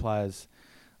great players.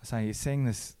 I'm saying you're seeing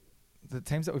this, the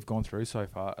teams that we've gone through so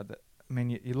far. I mean,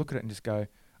 you look at it and just go,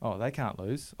 oh, they can't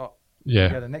lose. Oh,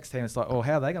 yeah. The next team, it's like, oh,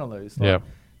 how are they going to lose? Like,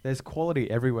 there's quality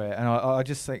everywhere, and I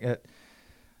just think that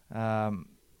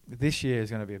this year is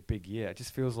going to be a big year. It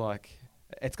just feels like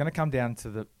it's going to come down to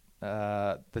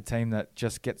the team that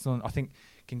just gets on. I think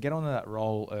can get onto that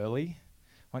roll early.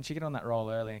 Once you get on that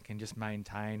roll early and can just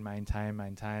maintain,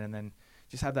 and then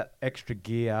just have that extra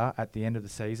gear at the end of the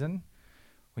season,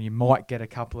 when you might get a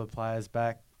couple of players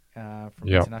back from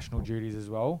international duties as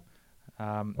well.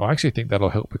 I actually think that'll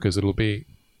help because it'll be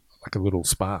like a little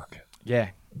spark. Yeah.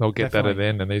 They'll get that at the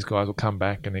end and these guys will come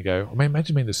back and they go, I mean,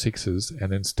 imagine being the Sixers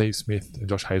and then Steve Smith and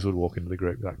Josh Hazlewood walk into the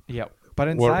group. Like, but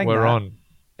in saying we're on.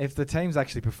 If the team's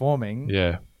actually performing...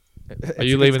 Yeah. Are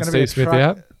you leaving Steve Smith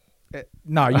out?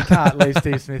 No, you can't leave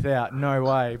Steve Smith out. No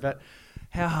way. But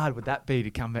how hard would that be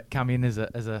to come in as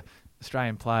a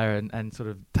Australian player and sort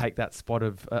of take that spot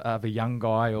of a young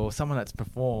guy or someone that's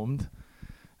performed,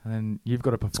 and then you've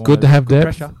got to perform. It's good to have depth.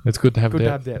 Pressure. It's good to have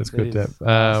depth. It's good depth.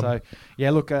 So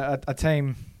look, a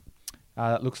team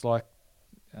that looks like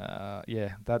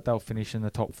that they'll finish in the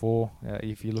top four.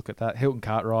 If you look at that, Hilton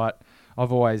Cartwright,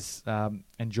 I've always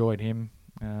enjoyed him.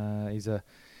 He's a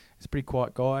pretty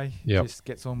quiet guy. Yep. Just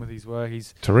gets on with his work.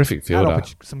 He's terrific fielder.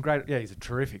 He's a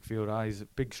terrific fielder. He's a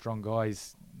big, strong guy.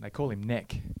 They call him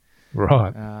Neck.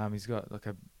 Right. He's got like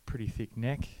a pretty thick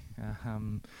neck.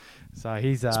 So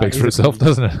he's speaks for itself,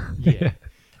 doesn't it?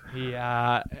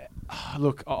 Yeah.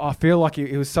 Look, I feel like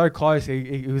he was so close.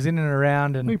 He was in and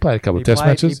around, and he played a couple of test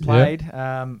matches. He played,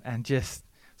 and just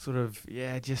sort of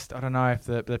I don't know if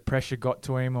the pressure got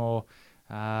to him or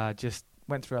just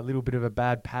went through a little bit of a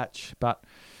bad patch. But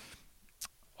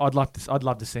I'd love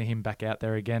to see him back out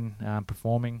there again,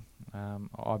 performing.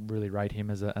 I really rate him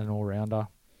as an all rounder.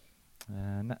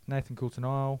 Nathan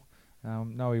Coulter-Nile,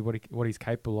 know what he's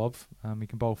capable of. He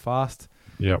can bowl fast.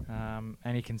 Yep.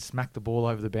 And he can smack the ball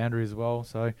over the boundary as well.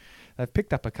 So they've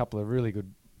picked up a couple of really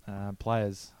good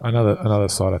players. Another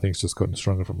side I think has just gotten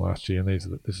stronger from last year, and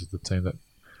this is the team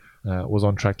that was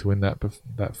on track to win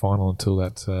that final until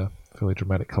that fairly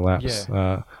dramatic collapse.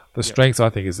 Yeah. The strength I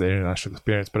think is their international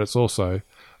experience, but it's also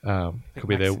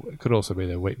could also be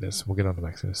their weakness. We'll get on to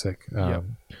Max in a sec.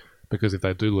 Because if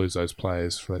they do lose those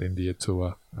players for that India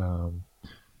tour, then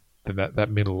that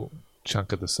middle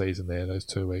chunk of the season there, those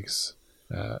 2 weeks,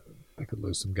 they could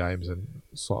lose some games and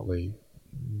slightly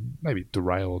maybe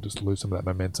derail or just lose some of that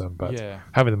momentum. But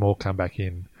having them all come back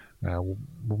in will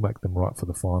make them right for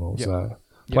the finals.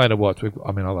 Player to watch.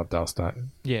 I love Dale Stark.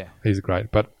 Yeah. He's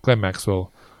great. But Glenn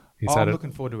Maxwell, I'm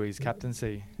looking forward to his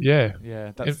captaincy. Yeah.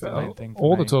 Yeah, that's the main thing for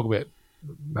all me. the talk about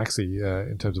Maxie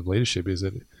in terms of leadership is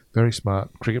that very smart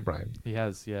cricket brain. He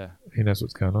has, yeah. He knows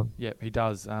what's going on. Yeah, he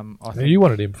does. I think you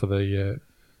wanted him for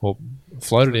or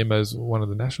floated him as one of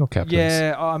the national captains.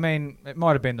 Yeah, I mean, it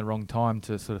might have been the wrong time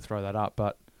to sort of throw that up,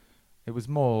 but it was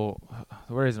more...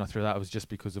 The reason I threw that was just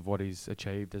because of what he's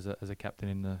achieved as a captain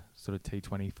in the sort of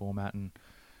T20 format, and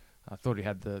I thought he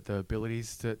had the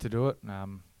abilities to do it.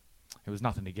 It was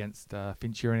nothing against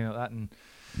Finchie or anything like that, and...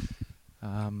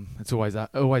 it's always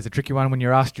a tricky one when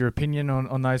you're asked your opinion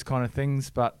on those kind of things,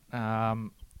 but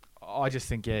I just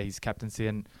think he's captaincy,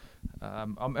 and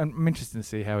I'm interested to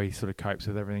see how he sort of copes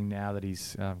with everything now that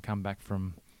he's come back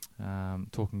from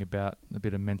talking about a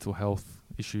bit of mental health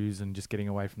issues and just getting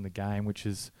away from the game, which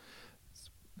is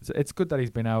it's good that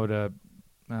he's been able to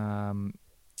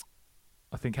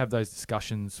I think have those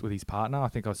discussions with his partner. I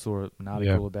think I saw an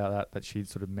article about that she'd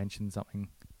sort of mentioned something.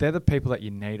 They're the people that you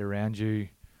need around you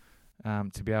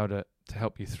to be able to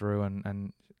help you through.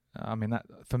 And I mean, that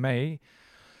for me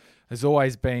has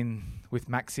always been with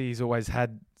Maxi. He's always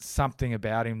had something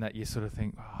about him that you sort of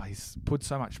think, he's put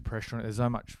so much pressure on it. There's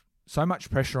so much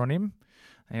pressure on him.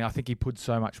 And I think he put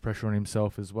so much pressure on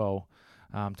himself as well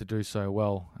to do so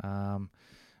well. And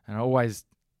I always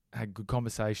had good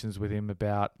conversations with him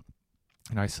about,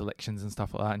 selections and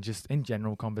stuff like that, and just in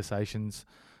general conversations.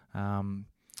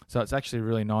 So it's actually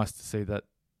really nice to see that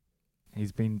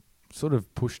he's been sort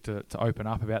of pushed to open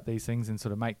up about these things and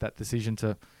sort of make that decision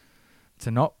to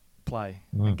not play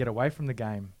and get away from the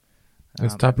game.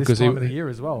 It's tough because time of the year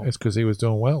as well. It's because he was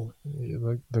doing well.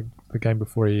 The game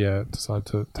before he decided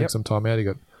to take some time out, he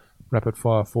got rapid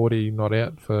fire 40 not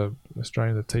out for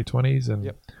Australia in the T20s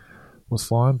and was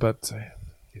fine. But I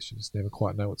guess you just never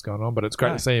quite know what's going on. But it's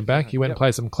great to see him back. He went and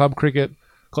played some club cricket,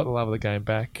 got the love of the game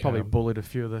back. Probably bullied a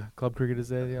few of the club cricketers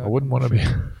there. Yeah, I wouldn't want to be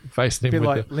facing him. A bit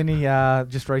with like Linny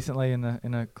just recently in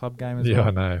a club game as well. Yeah,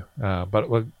 I know. But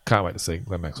we can't wait to see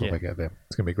Glenn Maxwell back out there.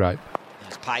 It's going to be great.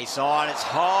 There's pace on. It's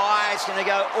high. It's going to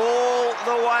go all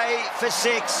the way for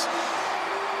 6.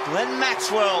 Glenn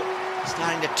Maxwell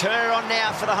starting to turn it on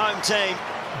now for the home team.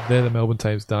 There, the Melbourne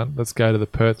team's done. Let's go to the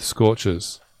Perth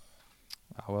Scorchers.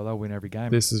 Oh, well, they'll win every game.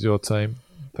 This is your team.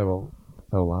 They were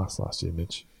last year,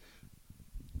 Mitch.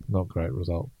 Not a great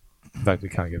result. In fact, you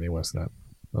can't get any worse than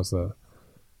that. So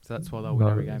that's why they'll win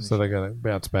every game. So they're going to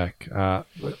bounce back.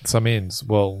 Some ends.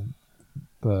 Well,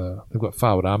 they've got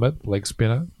Farwood Ahmed, leg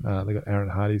spinner. They've got Aaron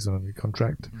Hardy's on a new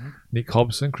contract. Nick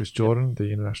Hobson, Chris Jordan,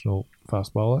 the international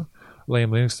fast bowler.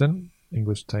 Liam Livingston,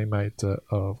 English teammate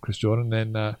of Chris Jordan.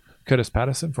 Then Curtis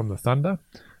Patterson from the Thunder.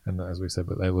 And as we said,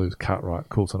 but they lose Cartwright,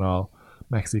 Coulton Isle.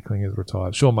 Maxi Klinger's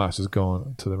retired. Shaun Marsh has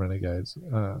gone to the Renegades.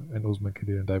 And Usman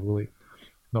Khadir and Dave Woolley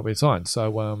not been signed.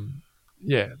 So,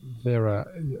 they're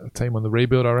a team on the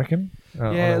rebuild, I reckon.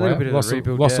 A little bit of the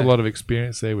rebuild. Lost a lot of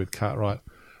experience there with Cartwright,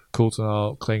 Coulton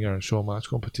Isle, Klinger and Shaun Marsh,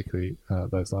 particularly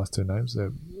those last two names.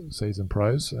 They're seasoned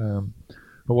pros.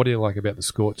 But what do you like about the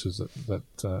Scorchers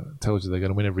that tells you they're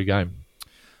going to win every game?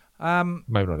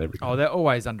 Maybe not every game. Oh, they're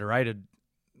always underrated.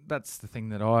 That's the thing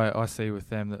that I see with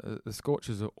them. The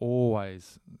Scorchers are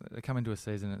always... They come into a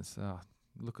season and it's...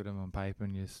 look at them on paper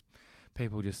and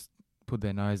people just put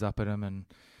their nose up at them and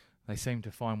they seem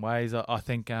to find ways. I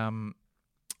think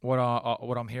what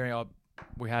I'm hearing...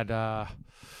 we had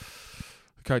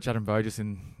Coach Adam Voges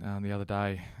in the other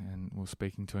day and we were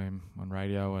speaking to him on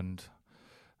radio and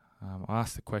I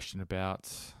asked the question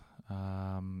about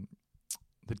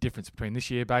the difference between this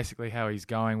year, basically how he's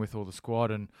going with all the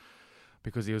squad and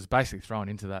because he was basically thrown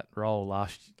into that role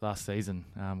last season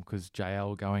because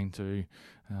JL going to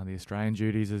the Australian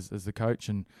duties as the coach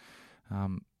and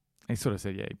he sort of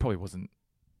said, he probably wasn't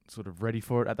sort of ready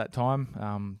for it at that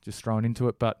time, just thrown into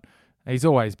it, but he's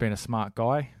always been a smart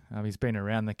guy. He's been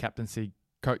around the captaincy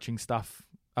coaching stuff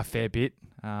a fair bit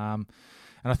and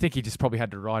I think he just probably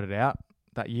had to ride it out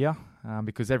that year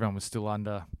because everyone was still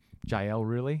under JL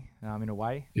really in a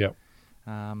way. Yep.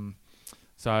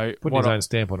 So putting his own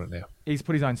stamp on it now. He's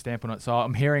put his own stamp on it. So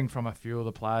I'm hearing from a few of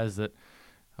the players that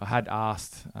I had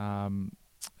asked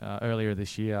earlier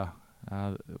this year,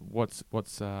 what's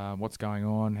going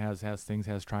on? How's things?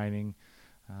 How's training?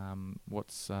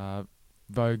 What's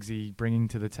Vogesy bringing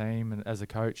to the team and as a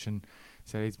coach? And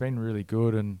so he's been really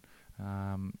good and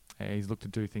he's looked to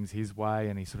do things his way.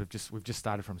 And he sort of we've just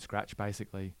started from scratch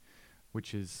basically,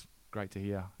 which is great to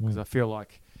hear because I feel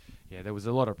like. Yeah, there was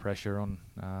a lot of pressure on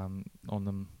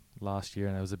them last year,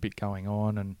 and there was a bit going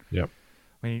on. And I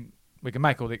mean, we can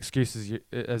make all the excuses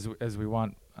as we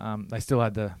want. They still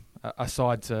had a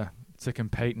side to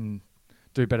compete and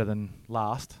do better than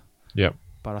last. Yep.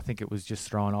 But I think it was just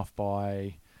thrown off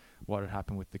by what had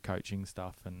happened with the coaching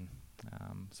stuff, and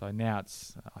so now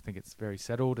I think it's very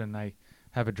settled, and they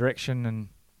have a direction, and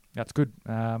that's good.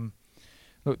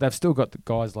 Look, they've still got the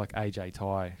guys like AJ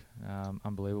Ty,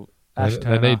 unbelievable.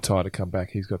 They need Ty to come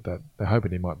back. He's got that. They're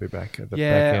hoping he might be back at the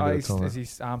back end of the tournament. Is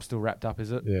his arm still wrapped up,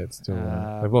 is it? Yeah, it's still.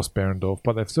 They've lost Berendorf,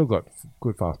 but they've still got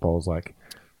good fast bowlers like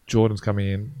Jordan's coming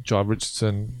in, Jai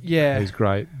Richardson. Yeah, he's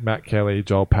great. Matt Kelly,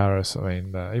 Joel Paris. I mean,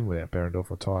 even without Berendorf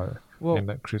or Ty, and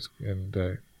that Chris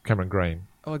and Cameron Green.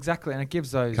 Oh, exactly, and it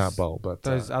gives those can't bowl, but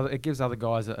it gives other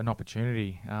guys an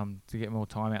opportunity to get more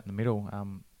time out in the middle.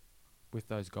 With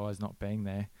those guys not being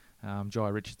there, Jai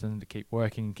Richardson to keep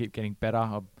working and keep getting better.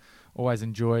 I've always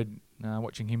enjoyed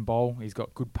watching him bowl. He's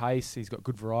got good pace. He's got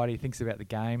good variety. He thinks about the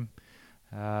game.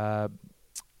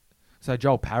 So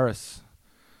Joel Paris,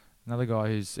 another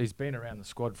guy he's been around the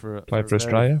squad for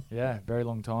Australia. Very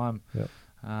long time. Yeah.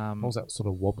 What was that sort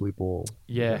of wobbly ball?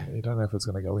 Yeah. You don't know if it's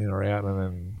going to go in or out, and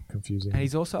then confusing. And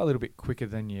he's also a little bit quicker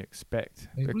than you expect.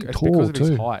 He's really tall because of his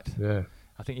too. height. Yeah.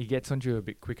 I think he gets onto you a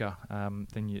bit quicker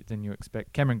than you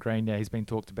expect. Cameron Green, he's been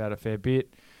talked about a fair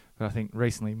bit, but I think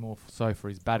recently more so for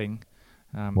his batting.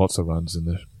 Lots of runs in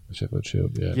the Sheffield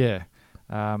Shield, Yeah.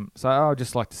 So I would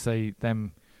just like to see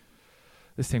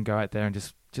this team go out there and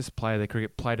just play their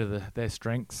cricket, play to their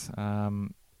strengths.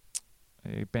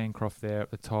 Bancroft there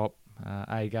at the top,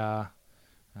 Agar.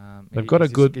 They've got a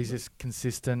good... He's just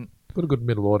consistent. Got a good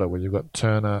middle order where you've got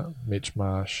Turner, Mitch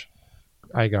Marsh,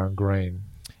 Agar and Green.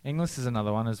 Inglis is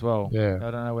another one as well. Yeah.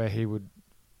 I don't know where he would.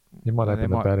 He might open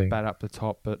the batting. Bat up the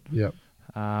top, but Yep.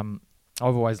 I've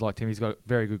always liked him. He's got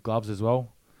very good gloves as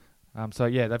well. So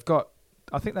yeah,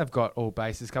 I think they've got all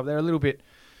bases covered. They're a little bit.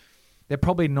 They're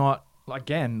probably not.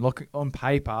 Again, look on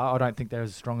paper, I don't think they're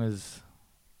as strong as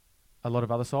a lot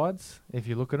of other sides. If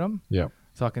you look at them, Yeah.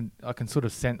 So I can sort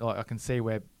of I can see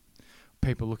where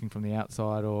people looking from the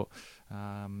outside or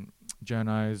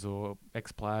journos or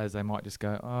ex-players, they might just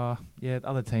go, oh yeah,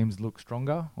 other teams look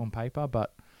stronger on paper,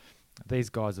 but these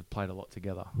guys have played a lot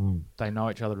together. They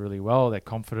know each other really well. They're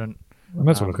confident. And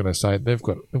that's what I'm going to say. They've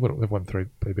won 3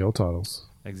 BBL titles.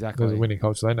 Exactly. They're a winning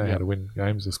culture. They know how to win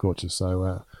games, the Scorchers.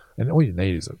 So, and all you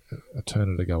need is a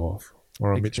Turner to go off,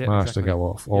 or a Mitch Marsh to go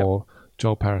off, or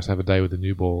Joel Paris have a day with the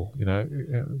new ball.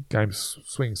 Games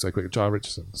swing so quick. Jai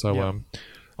Richardson. So,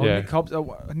 Nick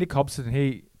Hobson.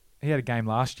 He had a game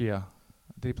last year.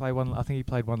 Did he play one? I think he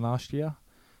played one last year.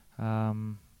 I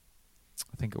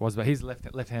think it was, but he's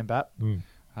left-hand bat.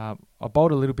 I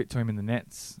bowled a little bit to him in the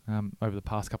nets over the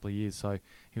past couple of years, so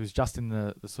he was just in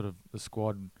the sort of the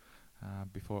squad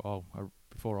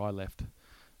before I left,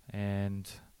 and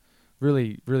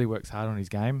really works hard on his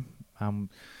game.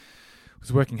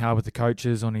 Was working hard with the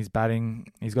coaches on his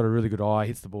batting. He's got a really good eye,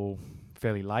 hits the ball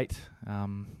fairly late,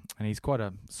 and he's quite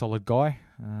a solid guy.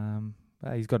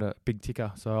 He's got a big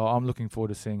ticker, so I'm looking forward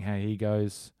to seeing how he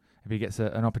goes if he gets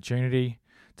an opportunity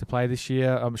to play this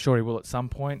year. I'm sure he will at some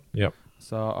point. Yep.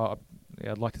 So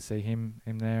I'd like to see him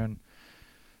there, and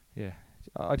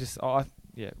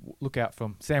look out for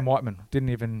him. Sam Whiteman didn't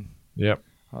even. Yep.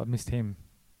 I missed him.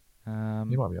 He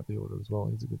might be up the order as well.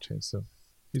 He's a good chance to.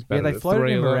 He's better. They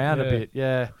floated him around a bit.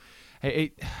 Yeah,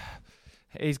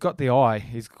 he's got the eye.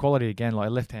 His quality again, like a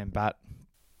left-hand bat.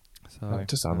 So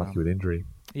just unlucky with injury.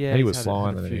 Yeah, he was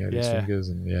flying and then he had his fingers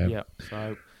and yeah.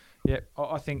 So. Yeah,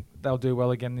 I think they'll do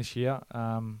well again this year.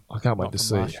 I can't wait to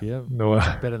see. Last year. No,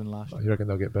 better than last year. You reckon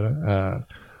they'll get better?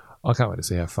 I can't wait to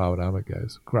see how Forward Armour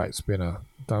goes. Great spinner,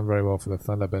 done very well for the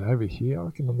Thunder. But over here, I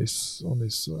reckon on this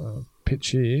pitch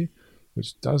here,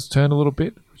 which does turn a little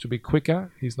bit, which will be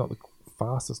quicker. He's not the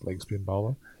fastest leg spin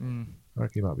bowler. I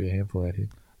reckon he might be a handful out here.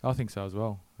 I think so as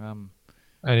well. And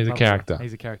he's a character.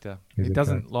 He's a character. He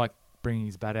doesn't like bringing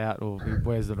his bat out, or he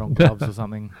wears the wrong gloves or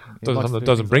something.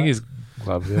 doesn't bring his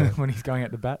gloves when he's going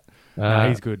out the bat. No,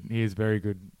 he's good. He is very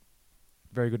good.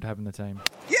 Very good to have in the team.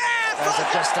 Yeah! As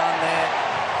they've just done there.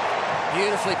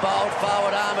 Beautifully bowled,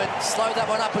 Forward Armour. Slowed that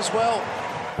one up as well.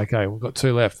 Okay, we've got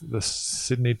 2 left. The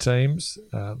Sydney teams,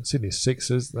 Sydney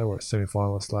Sixers, they were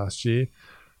semi-finalists last year.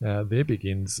 Their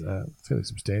begins fairly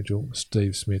substantial.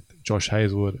 Steve Smith, Josh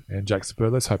Hazelwood and Jackson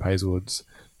Bird. Let's hope Hazelwood's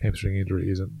hamstring injury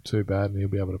isn't too bad and he'll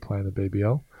be able to play in the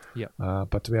BBL. Yep.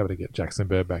 But to be able to get Jackson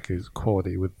Bird back, who's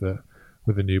quality with the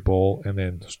new ball, and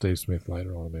then Steve Smith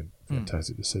later on. I mean,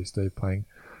 fantastic to see Steve playing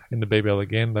in the BBL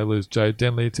again. They lose Joe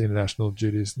Denley to international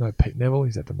duties. No Pete Neville,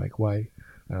 he's had to make way.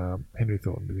 Henry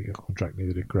Thornton didn't get a contract,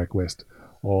 neither did Greg West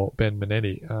or Ben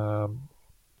Manetti.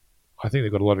 I think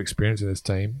they've got a lot of experience in this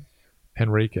team.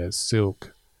 Henriquez,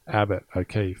 Silk, Abbott,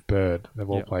 O'Keefe, Bird, they've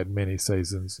all played many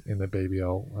seasons in the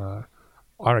BBL.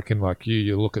 I reckon, like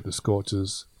you look at the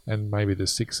Scorchers and maybe the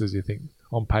Sixers, you think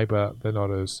on paper they're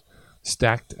not as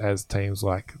stacked as teams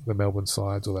like the Melbourne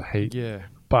Sides or the Heat. Yeah.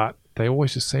 But they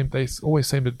always seem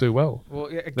to do well. Well,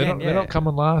 again, they're not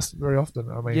coming last very often.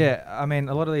 I mean,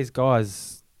 a lot of these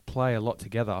guys play a lot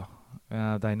together.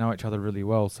 They know each other really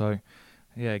well. So,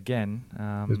 yeah, again,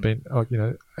 there's been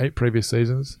 8 previous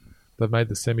seasons. They've made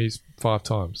the semis 5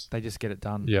 times. They just get it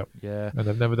done. Yep. Yeah. And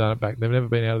they've never done it back. They've never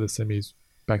been out of the semis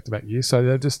back-to-back years. So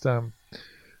they're just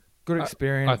good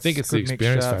experience. I think it's the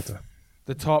experience factor.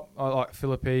 The top, I like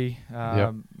Philippi.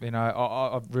 I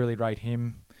really rate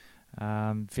him.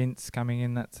 Vince coming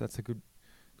in, that's a good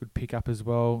pick-up as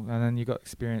well. And then you've got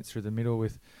experience through the middle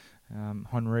with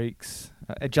Henriques.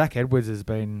 Jack Edwards has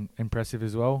been impressive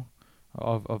as well.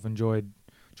 I've enjoying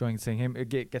seeing him. It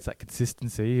gets that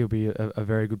consistency. He'll be a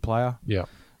very good player. Yeah.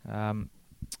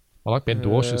 I like Ben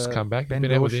Dorsh's come back. He's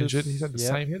been out with injured. He's had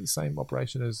the same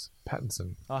operation as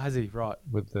Pattinson. Oh, has he? Right.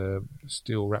 With the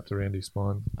steel wrapped around his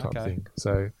spine type thing.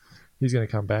 So he's going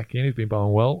to come back in. He's been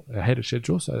bowling well ahead of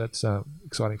schedule, so that's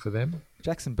exciting for them.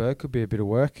 Jackson Burke could be a bit of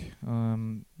work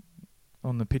on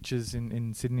the pitches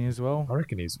in Sydney as well. I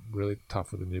reckon he's really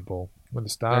tough with the new ball. When the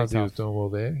Stars, he was doing well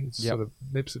there. He sort of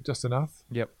nips it just enough.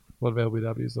 Yep. A lot of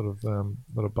LBWs, a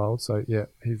lot of bowled. So, yeah,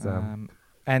 he's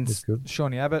good.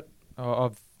 Shawnee Abbott,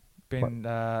 I've been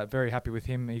very happy with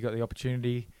him. He got the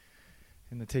opportunity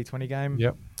in the T20 game.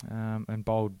 Yep. And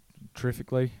bowled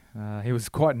terrifically. He was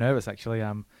quite nervous, actually.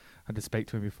 I had to speak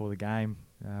to him before the game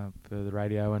for the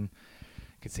radio, and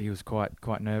could see he was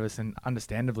quite nervous, and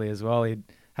understandably as well. He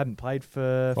hadn't played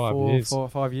for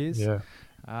 5 years. Yeah.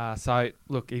 So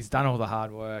look, he's done all the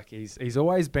hard work. He's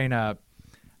always been a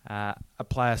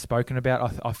player spoken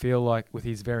about. I feel like with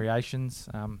his variations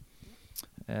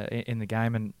in the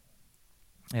game, and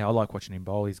I like watching him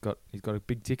bowl. He's got a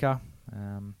big ticker.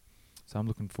 So I'm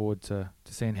looking forward to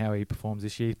seeing how he performs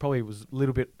this year. He probably was a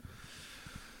little bit.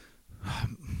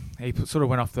 He sort of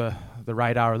went off the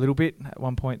radar a little bit at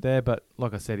one point there, but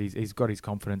like I said, he's got his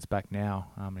confidence back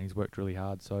now, and he's worked really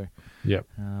hard. So,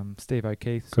 Steve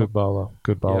O'Keefe, good bowler.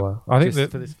 Yep. I think that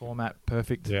for this format,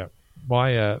 perfect. Yeah,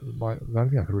 my the only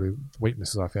thing really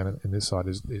weaknesses I found in this side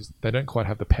is they don't quite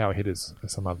have the power hitters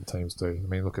as some other teams do. I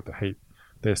mean, look at the Heat;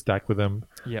 they're stacked with them.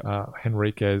 Yep.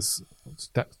 Henriquez,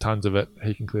 tons of it.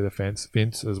 He can clear the fence.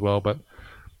 Vince as well, but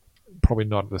probably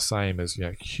not the same as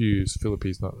Hughes.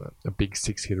 Philippe's not a big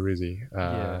six hitter, is he?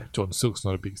 Jordan Silk's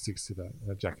not a big six hitter.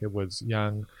 Jack Edwards,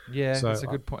 Young. Yeah, so that's a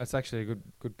good point. It's actually a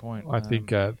good point. I think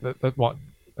that might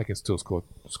they can still score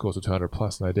scores of 200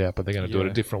 plus, no doubt, but they're going to do it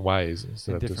in different ways.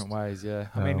 In different ways, yeah.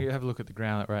 I mean, you have a look at the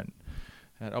ground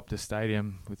at Optus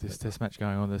Stadium with this Test match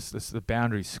going on. The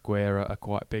boundaries square are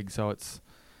quite big, so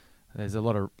there's a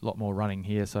lot more running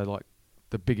here. So like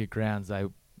the bigger grounds,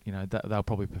 they'll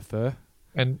probably prefer.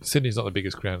 And Sydney's not the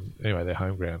biggest ground anyway; their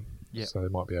home ground, so they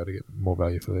might be able to get more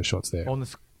value for their shots there. On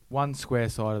the one square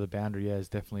side of the boundary, is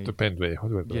definitely depends where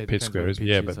the pitch square is.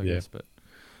 But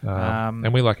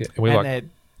and we like it. And we like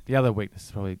the other weakness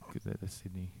is probably the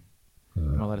Sydney.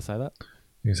 Am I allowed to say that?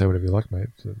 You can say whatever you like, mate.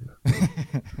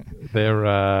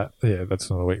 They're that's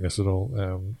not a weakness at all.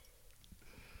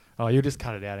 You'll just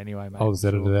cut it out anyway, mate. I'll just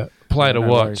edit it out. Player to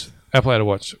watch. Our player to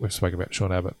watch. We've spoken about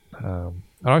Sean Abbott.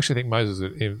 I actually think Moses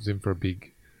is in for a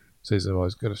big season.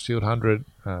 He's got a Shield 100.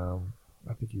 I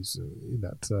think he's in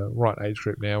that right age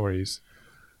group now where he's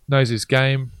knows his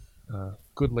game.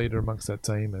 Good leader amongst that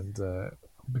team, and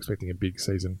I'm expecting a big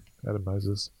season out of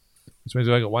Moses. Which means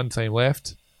we've only got one team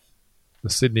left, the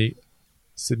Sydney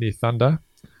Thunder.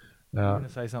 You're going to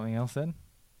say something else then?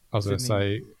 I was going to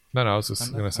say... No, I was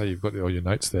just going to say you've got all your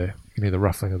notes there. You can hear the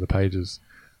ruffling of the pages.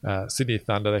 Sydney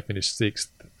Thunder, they finished 6th.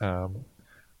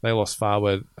 They lost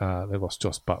Farwood. They lost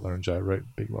Joss Butler and Joe Root.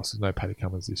 Big losses. No Paddy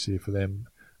Cummins this year for them.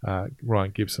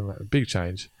 Ryan Gibson, a big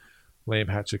change. Liam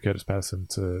Hatcher, Curtis Patterson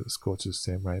to Scorchers,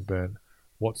 Sam Rainburn.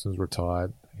 Watson's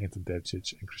retired. Anton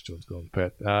Devcic and Chris Jordan's gone to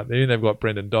Perth. Then they've got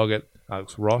Brendan Doggett,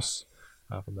 Alex Ross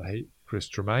from the Heat, Chris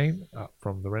Tremaine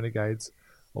from the Renegades,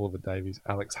 Oliver Davies,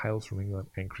 Alex Hales from England,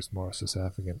 and Chris Morris, the South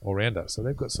African all-rounder. So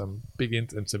they've got some big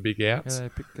ins and some big outs. Yeah, they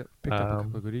picked up a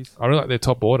couple of goodies. I really like their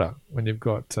top order. When you've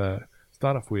got, start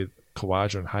off with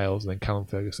Kawaja and Hales, and then Callum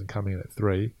Ferguson coming in at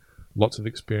 3. Lots of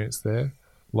experience there.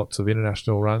 Lots of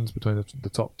international runs between the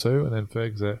top 2. And then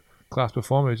Ferg's a class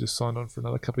performer who's just signed on for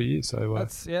another couple of years. So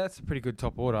that's a pretty good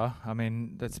top order. I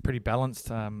mean, that's pretty balanced.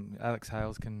 Alex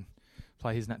Hales can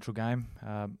play his natural game.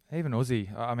 Even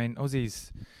Aussie. I mean,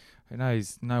 Aussie's...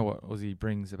 know what Aussie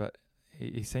brings, but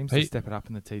he seems to step it up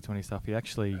in the T20 stuff.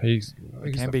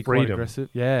 He can be quite aggressive.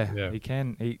 Yeah, he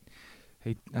can. He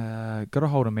got a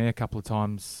hold of me a couple of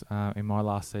times in my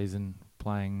last season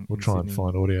playing. We'll try Sydney. And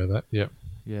find audio of that. Yep.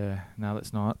 Yeah. No,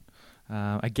 that's not.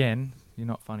 Again, you're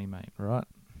not funny, mate. Right?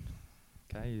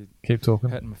 Okay. You keep talking.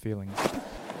 Hurting my feelings.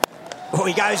 Oh,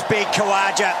 he goes big,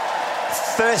 Kawaja.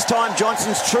 First time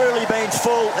Johnson's truly been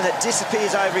full, and it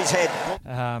disappears over his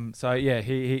head. So yeah,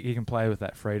 he can play with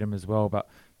that freedom as well. But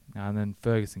and then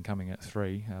Ferguson coming at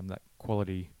 3, that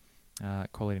quality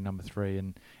number 3,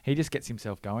 and he just gets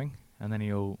himself going, and then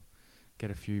he'll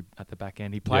get a few at the back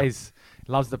end. He plays,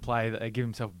 loves to play. They give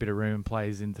himself a bit of room and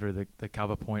plays in through the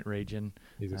cover point region.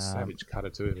 He's a savage cutter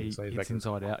too. He hits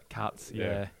inside out cuts.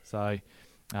 Yeah. So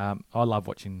I love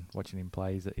watching him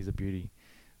play. He's a beauty.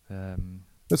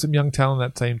 There's some young talent in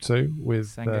that team too, with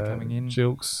Sanger coming in,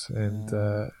 Jilks and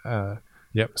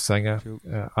Sanger,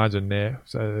 Arjun Nair.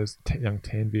 So there's young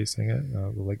Tanvir Sanger,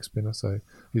 the leg spinner. So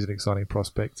he's an exciting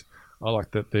prospect. I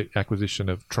like the acquisition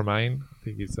of Tremaine. I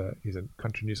think he's a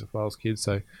country New South Wales kid,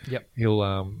 so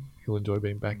he'll enjoy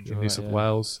being back in New South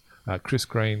Wales. Chris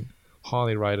Green,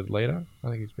 highly rated leader. I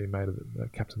think he's been made a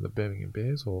captain of the Birmingham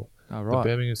Bears or the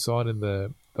Birmingham side in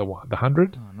the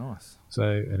 100. Oh, nice. So,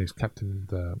 and he's captain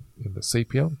in the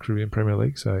CPL, Caribbean Premier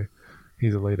League. So,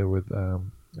 he's a leader with a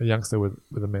youngster with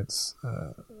immense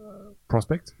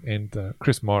prospect. And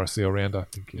Chris Morris, the all-rounder, I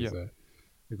think is a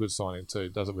good signing too.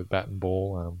 Does it with bat and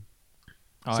ball.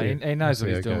 He knows what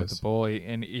he's doing with the ball,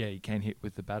 and he can hit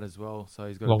with the bat as well. So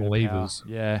he's got long a bit of levers.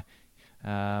 Power.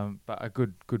 Yeah, but a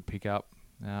good pickup.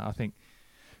 I think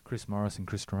Chris Morris and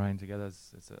Chris Terrain together,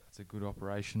 it's a good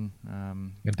operation.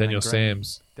 And Daniel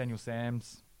Sams. Daniel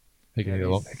Sams, He can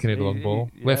hit a long ball.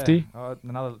 Lefty.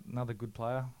 Another good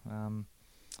player.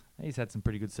 He's had some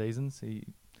pretty good seasons. He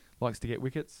likes to get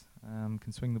wickets,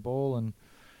 can swing the ball, and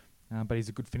but he's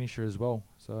a good finisher as well.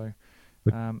 So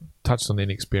touched on the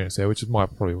inexperience there, which is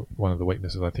probably one of the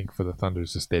weaknesses I think for the Thunder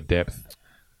is just their depth.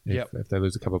 If they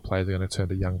lose a couple of players, they're going to turn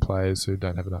to young players who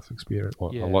don't have enough experience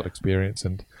or a lot of experience,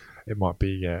 and it might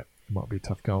be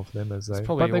tough going for them. It's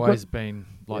probably always been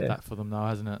like that for them, though,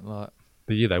 hasn't it? Like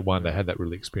the year they won, they had that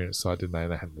really experienced side, didn't they?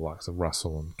 They had the likes of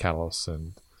Russell and Callis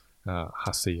and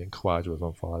Hussey, and Khawaja was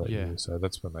on fire that year. So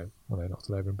that's when they knocked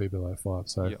it over in BBL 05.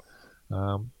 So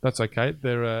that's okay.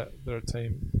 They're a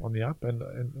team on the up, and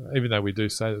even though we do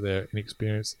say that they're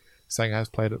inexperienced, Sanger has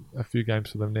played a few games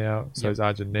for them now. So is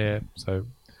Arjun Nair. So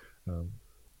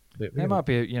they might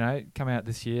be come out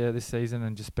this season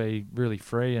and just be really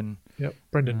free. And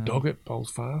Brendan Doggett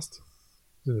bowls fast.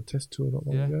 Did a test tour not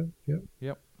long ago.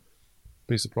 Yep.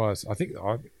 Be surprised. I think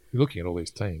looking at all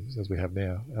these teams as we have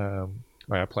now.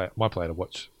 My player to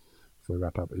watch before we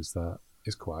wrap up is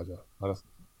Khawaja.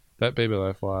 That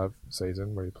BBL 05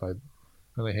 season where he played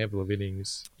only a handful of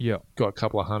innings, got a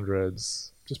couple of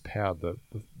hundreds, just powered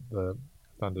the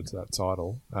Thunder to that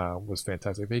title, was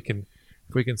fantastic. If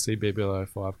we can see BBL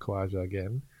 05 Khawaja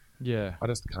again, I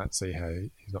just can't see how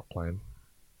he's not playing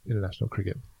international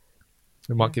cricket.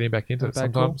 We might get him back into it.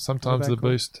 Sometimes the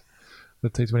boost, the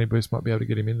T20 boost might be able to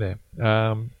get him in there.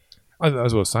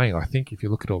 As I was saying, I think if you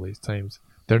look at all these teams,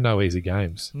 there are no easy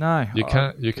games. No, you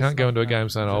can't go into a game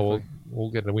saying, "Oh,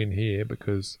 we'll get a win here,"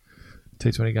 because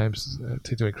T20 games,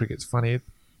 T20 cricket's funny. It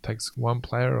takes one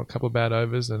player or a couple of bad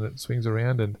overs and it swings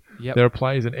around. And there are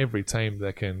players in every team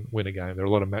that can win a game. There are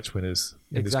a lot of match winners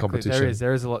in this competition.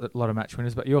 There is a lot of match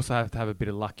winners, but you also have to have a bit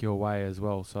of luck your way as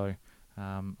well. So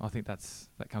I think that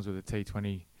comes with a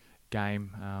T20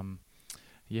 game.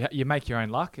 You make your own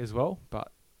luck as well,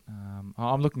 but.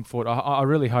 I'm looking forward. I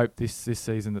really hope this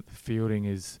season that the fielding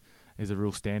is a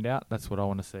real standout. That's what I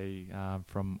want to see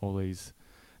from all these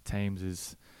teams.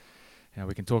 Is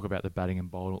we can talk about the batting and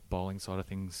bowling side of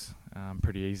things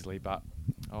pretty easily, but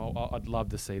I'd love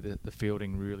to see the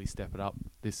fielding really step it up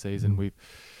this season.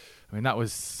 That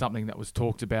was something that was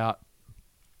talked about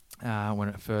when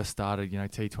it first started.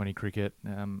 T20 cricket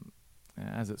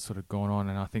as it's sort of gone on,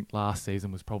 and I think last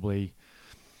season was probably.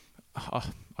 I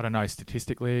don't know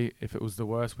statistically if it was the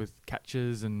worst with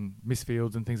catches and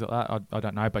misfields and things like that. I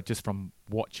don't know, but just from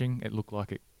watching, it looked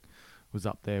like it was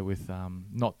up there with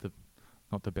not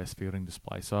the best fielding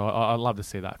display. So I'd love to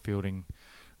see that fielding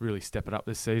really step it up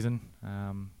this season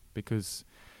because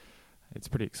it's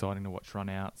pretty exciting to watch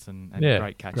run-outs and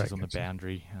great catches on the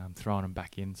boundary, throwing them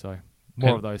back in. So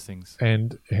more of those things.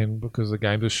 And because the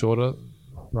games are shorter,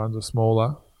 runs are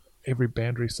smaller. Every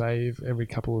boundary save, every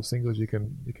couple of singles you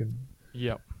can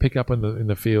pick up in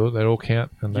the field, they all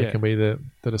count and they can be the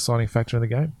deciding factor in the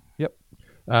game. Yep.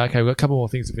 Okay, we've got a couple more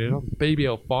things to finish on.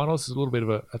 BBL finals is a little bit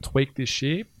of a tweak this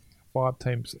year. 5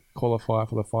 teams qualify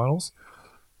for the finals.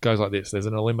 Goes like this. There's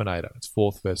an eliminator. It's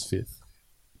 4th versus 5th.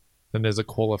 Then there's a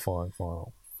qualifying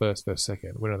final. 1st versus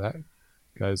 2nd. Winner of that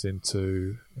goes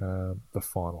into the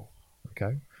final.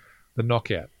 Okay. The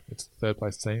knockout. It's the 3rd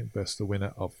place team versus the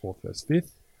winner of 4th versus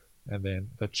 5th. And then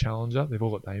the challenger, they've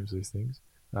all got names of these things.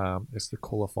 It's the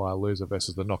qualifier loser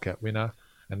versus the knockout winner.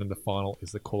 And then the final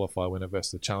is the qualifier winner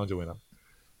versus the challenger winner.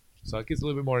 So it gives a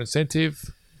little bit more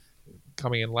incentive.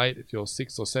 Coming in late, if you're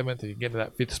 6th or 7th, you can get to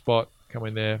that 5th spot, come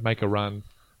in there, make a run,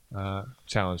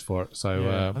 challenge for it. So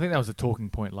I think that was a talking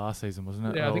point last season, wasn't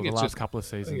it? Yeah, I think it's the last just, couple of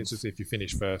seasons. I think it's just if you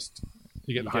finish first,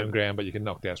 you get the home ground, but you can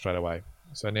knock out straight away.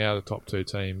 So now the top 2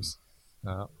 teams...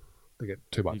 they get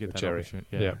 2 bites of the cherry.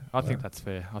 I think that's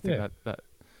fair. I think that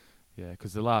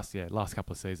because the last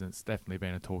couple of seasons, it's definitely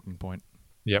been a talking point.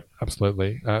 Yep,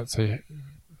 absolutely. So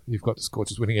you've got the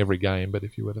Scorchers winning every game, but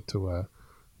if you were to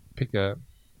pick a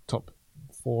top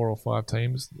 4 or 5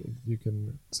 teams you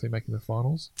can see making the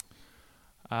finals,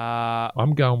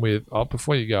 I'm going with.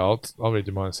 Before you go, I'll read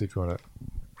your mind and see if you want to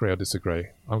agree or disagree.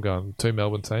 I'm going 2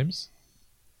 Melbourne teams,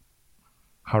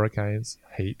 Hurricanes,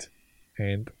 Heat.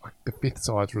 And the 5th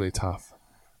side's really tough.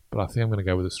 But I think I'm going to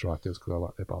go with the Strikers because I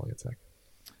like their bowling attack.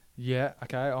 Yeah,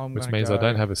 okay. Which means I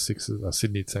don't have a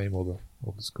Sydney team or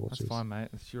the Scorchers. That's fine, mate.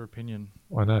 It's your opinion.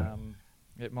 I know.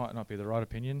 It might not be the right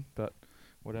opinion, but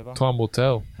whatever. Time will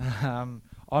tell.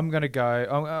 I'm going to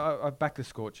go... I back the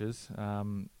Scorchers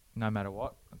no matter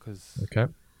what because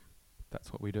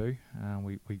that's what we do.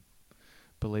 We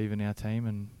believe in our team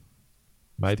and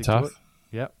made tough. To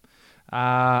yep.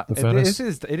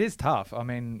 It is tough. I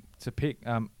mean, to pick,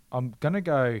 I'm going to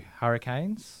go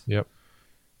Hurricanes. Yep.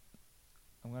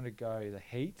 I'm going to go the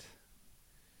Heat.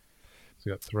 So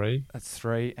you got 3. That's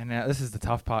 3. And now this is the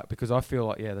tough part because I feel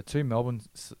like, the two Melbourne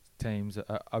teams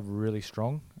are really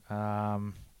strong.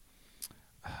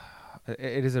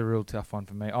 It is a real tough one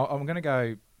for me. I'm going to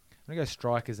go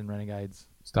Strikers and Renegades.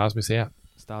 Stars miss out.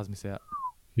 Stars miss out.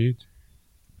 Huge.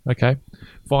 Okay.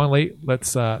 Finally,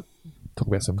 let's talk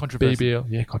about some Controversy. BBL.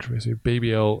 Yeah, controversy.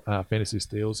 BBL fantasy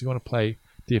steals. You want to play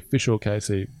the official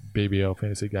KC BBL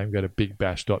fantasy game, go to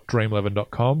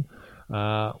bigbash.dream11.com.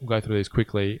 We'll go through these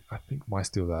quickly. I think my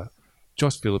steals are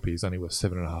Josh Philippe is only worth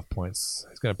 7.5 points.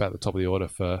 He's going to bat at the top of the order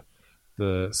for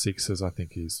the Sixers. I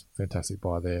think he's fantastic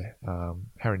buy there.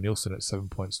 Harry Nilsson at 7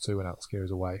 points too, and Alex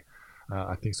Carey's away.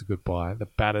 I think it's a good buy. The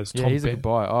batters, Yeah, Tom he's a good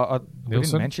buy. We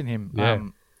didn't mention him. Yeah.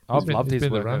 I've loved he's his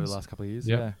been the work over runs. the last couple of years.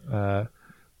 Yep. Yeah.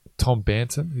 Tom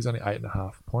Banton, he's only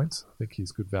 8.5 points. I think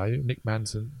he's good value. Nick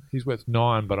Manson, he's worth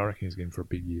 9, but I reckon he's getting for a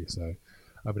big year. So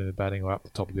opening the batting or up the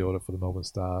top of the order for the Melbourne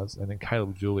Stars. And then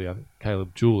Caleb Jewell, I think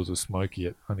Caleb Jewell is a smoky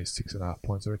at only 6.5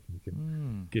 points. I reckon you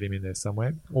can get him in there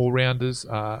somewhere. All-rounders,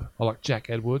 I like Jack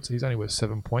Edwards. He's only worth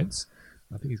 7 points.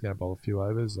 I think he's going to bowl a few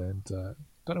overs. And don't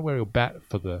know where he'll bat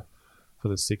for the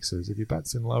Sixers. If he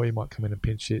bats in low, he might come in and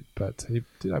pinch hit. But he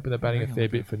did open the batting a fair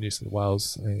bit for New South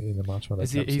Wales in the March one.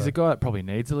 He's a guy that probably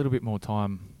needs a little bit more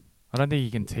time. I don't think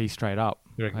he can tee straight up.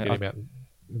 You reckon get him out?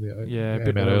 Yeah, a get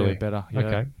bit him out early, better. Yeah.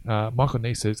 Okay. Michael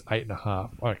Neeser's 8.5.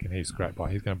 I reckon he's a great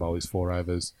buy. He's going to bowl his 4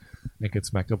 overs and can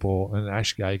smack the ball. And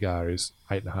Ash Gagar is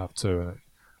 8.5 too. And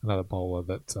another bowler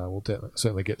that will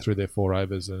certainly get through their 4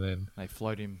 overs. And then they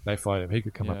float him. He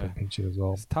could come up and pinch it as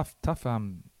well. It's tough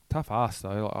ask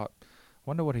though. I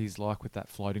wonder what he's like with that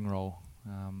floating role.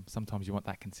 Sometimes you want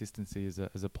that consistency as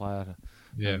a player to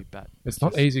maybe bat. It's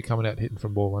not easy coming out hitting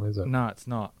from ball 1, is it? No, it's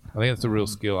not. I think that's a real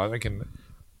skill. I reckon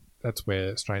that's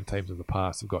where Australian teams of the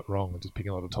past have got wrong, and just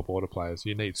picking a lot of top order players.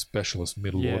 You need specialist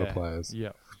middle order players.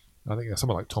 Yeah. I think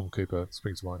someone like Tom Cooper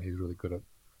springs to mind. He's really good at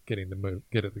getting the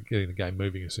game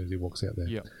moving as soon as he walks out there.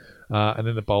 Yeah. And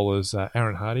then the bowlers,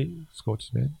 Aaron Hardy,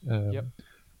 Scorchers man.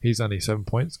 He's only 7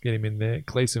 points. Get him in there.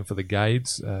 Gleeson for the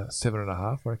Gades, 7.5.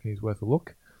 I reckon he's worth a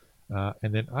look.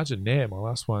 And then Arjun Nair, my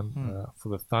last one, for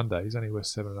the Thunder. He's only worth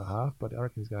 7.5, but I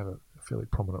reckon he's going to have a fairly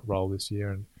prominent role this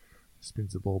year and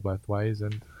spins the ball both ways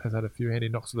and has had a few handy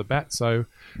knocks of the bat. So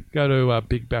go to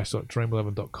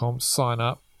bigbash.dream11.com, sign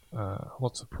up.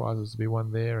 Lots of prizes to be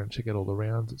won there, and check out all the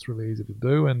rounds. It's really easy to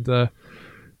do, and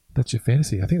that's your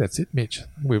fantasy. I think that's it, Mitch.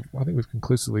 I think we've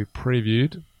conclusively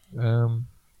previewed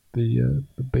the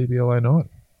BBL 09.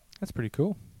 That's pretty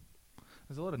cool.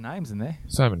 There's a lot of names in there.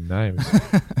 So many names.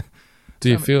 Do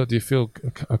you feel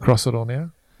across it all now?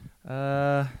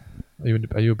 Are you a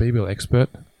BBL expert?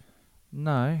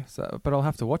 No, but I'll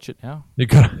have to watch it now. You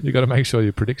got to make sure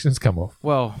your predictions come off.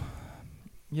 Well,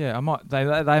 yeah, I might.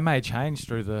 They may change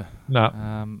through the. No.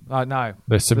 No.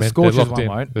 The Scorchers one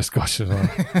won't. The Scorchers one.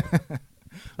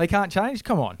 They can't change.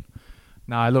 Come on.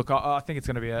 No, look, I think it's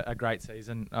going to be a great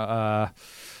season.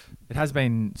 It has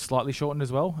been slightly shortened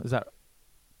as well. Is that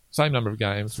same number of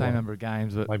games? Number of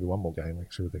games, but maybe one more game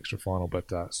actually with extra final,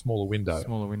 but smaller window.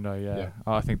 Smaller window, yeah.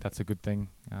 I think that's a good thing.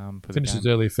 For Finishes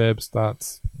early Feb,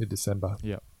 starts mid-December.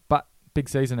 Yeah, but big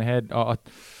season ahead.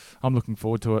 I'm looking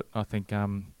forward to it. I think,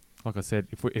 like I said,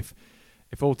 if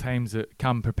all teams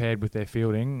come prepared with their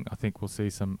fielding, I think we'll see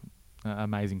some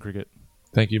amazing cricket.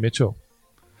 Thank you, Mitchell.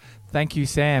 Thank you,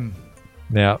 Sam.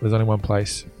 Now, there's only one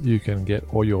place you can get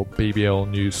all your BBL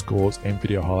news, scores and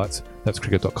video highlights. That's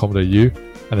cricket.com.au and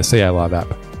the CA Live app.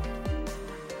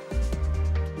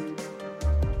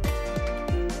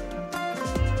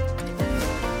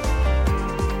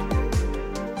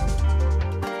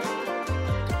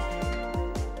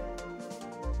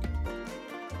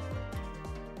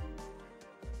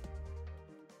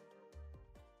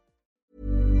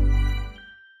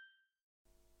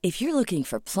 If you're looking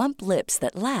for plump lips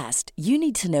that last, you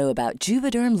need to know about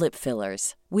Juvederm lip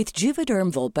fillers. With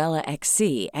Juvederm Volbella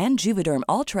XC and Juvederm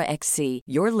Ultra XC,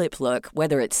 your lip look,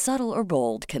 whether it's subtle or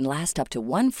bold, can last up to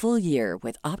 1 full year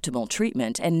with optimal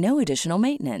treatment and no additional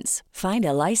maintenance. Find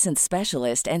a licensed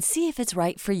specialist and see if it's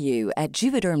right for you at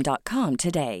Juvederm.com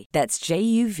today. That's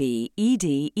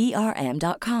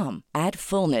JUVEDERM.com. Add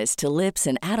fullness to lips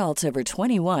in adults over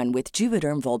 21 with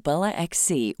Juvederm Volbella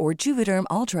XC or Juvederm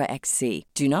Ultra XC.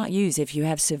 Do not use if you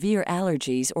have severe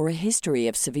allergies or a history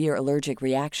of severe allergic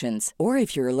reactions, or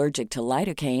if you're you're allergic to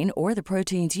lidocaine or the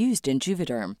proteins used in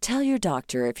Juvederm. Tell your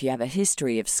doctor if you have a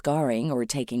history of scarring or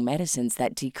taking medicines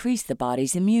that decrease the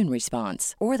body's immune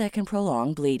response or that can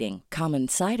prolong bleeding. Common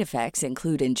side effects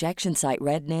include injection site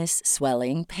redness,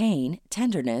 swelling, pain,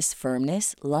 tenderness,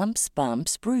 firmness, lumps,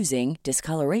 bumps, bruising,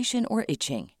 discoloration, or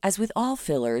itching. As with all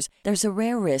fillers, there's a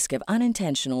rare risk of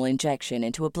unintentional injection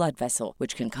into a blood vessel,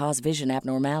 which can cause vision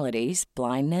abnormalities,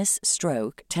 blindness,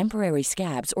 stroke, temporary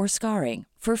scabs, or scarring.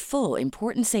 For full,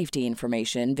 important safety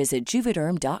information, visit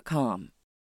Juvederm.com.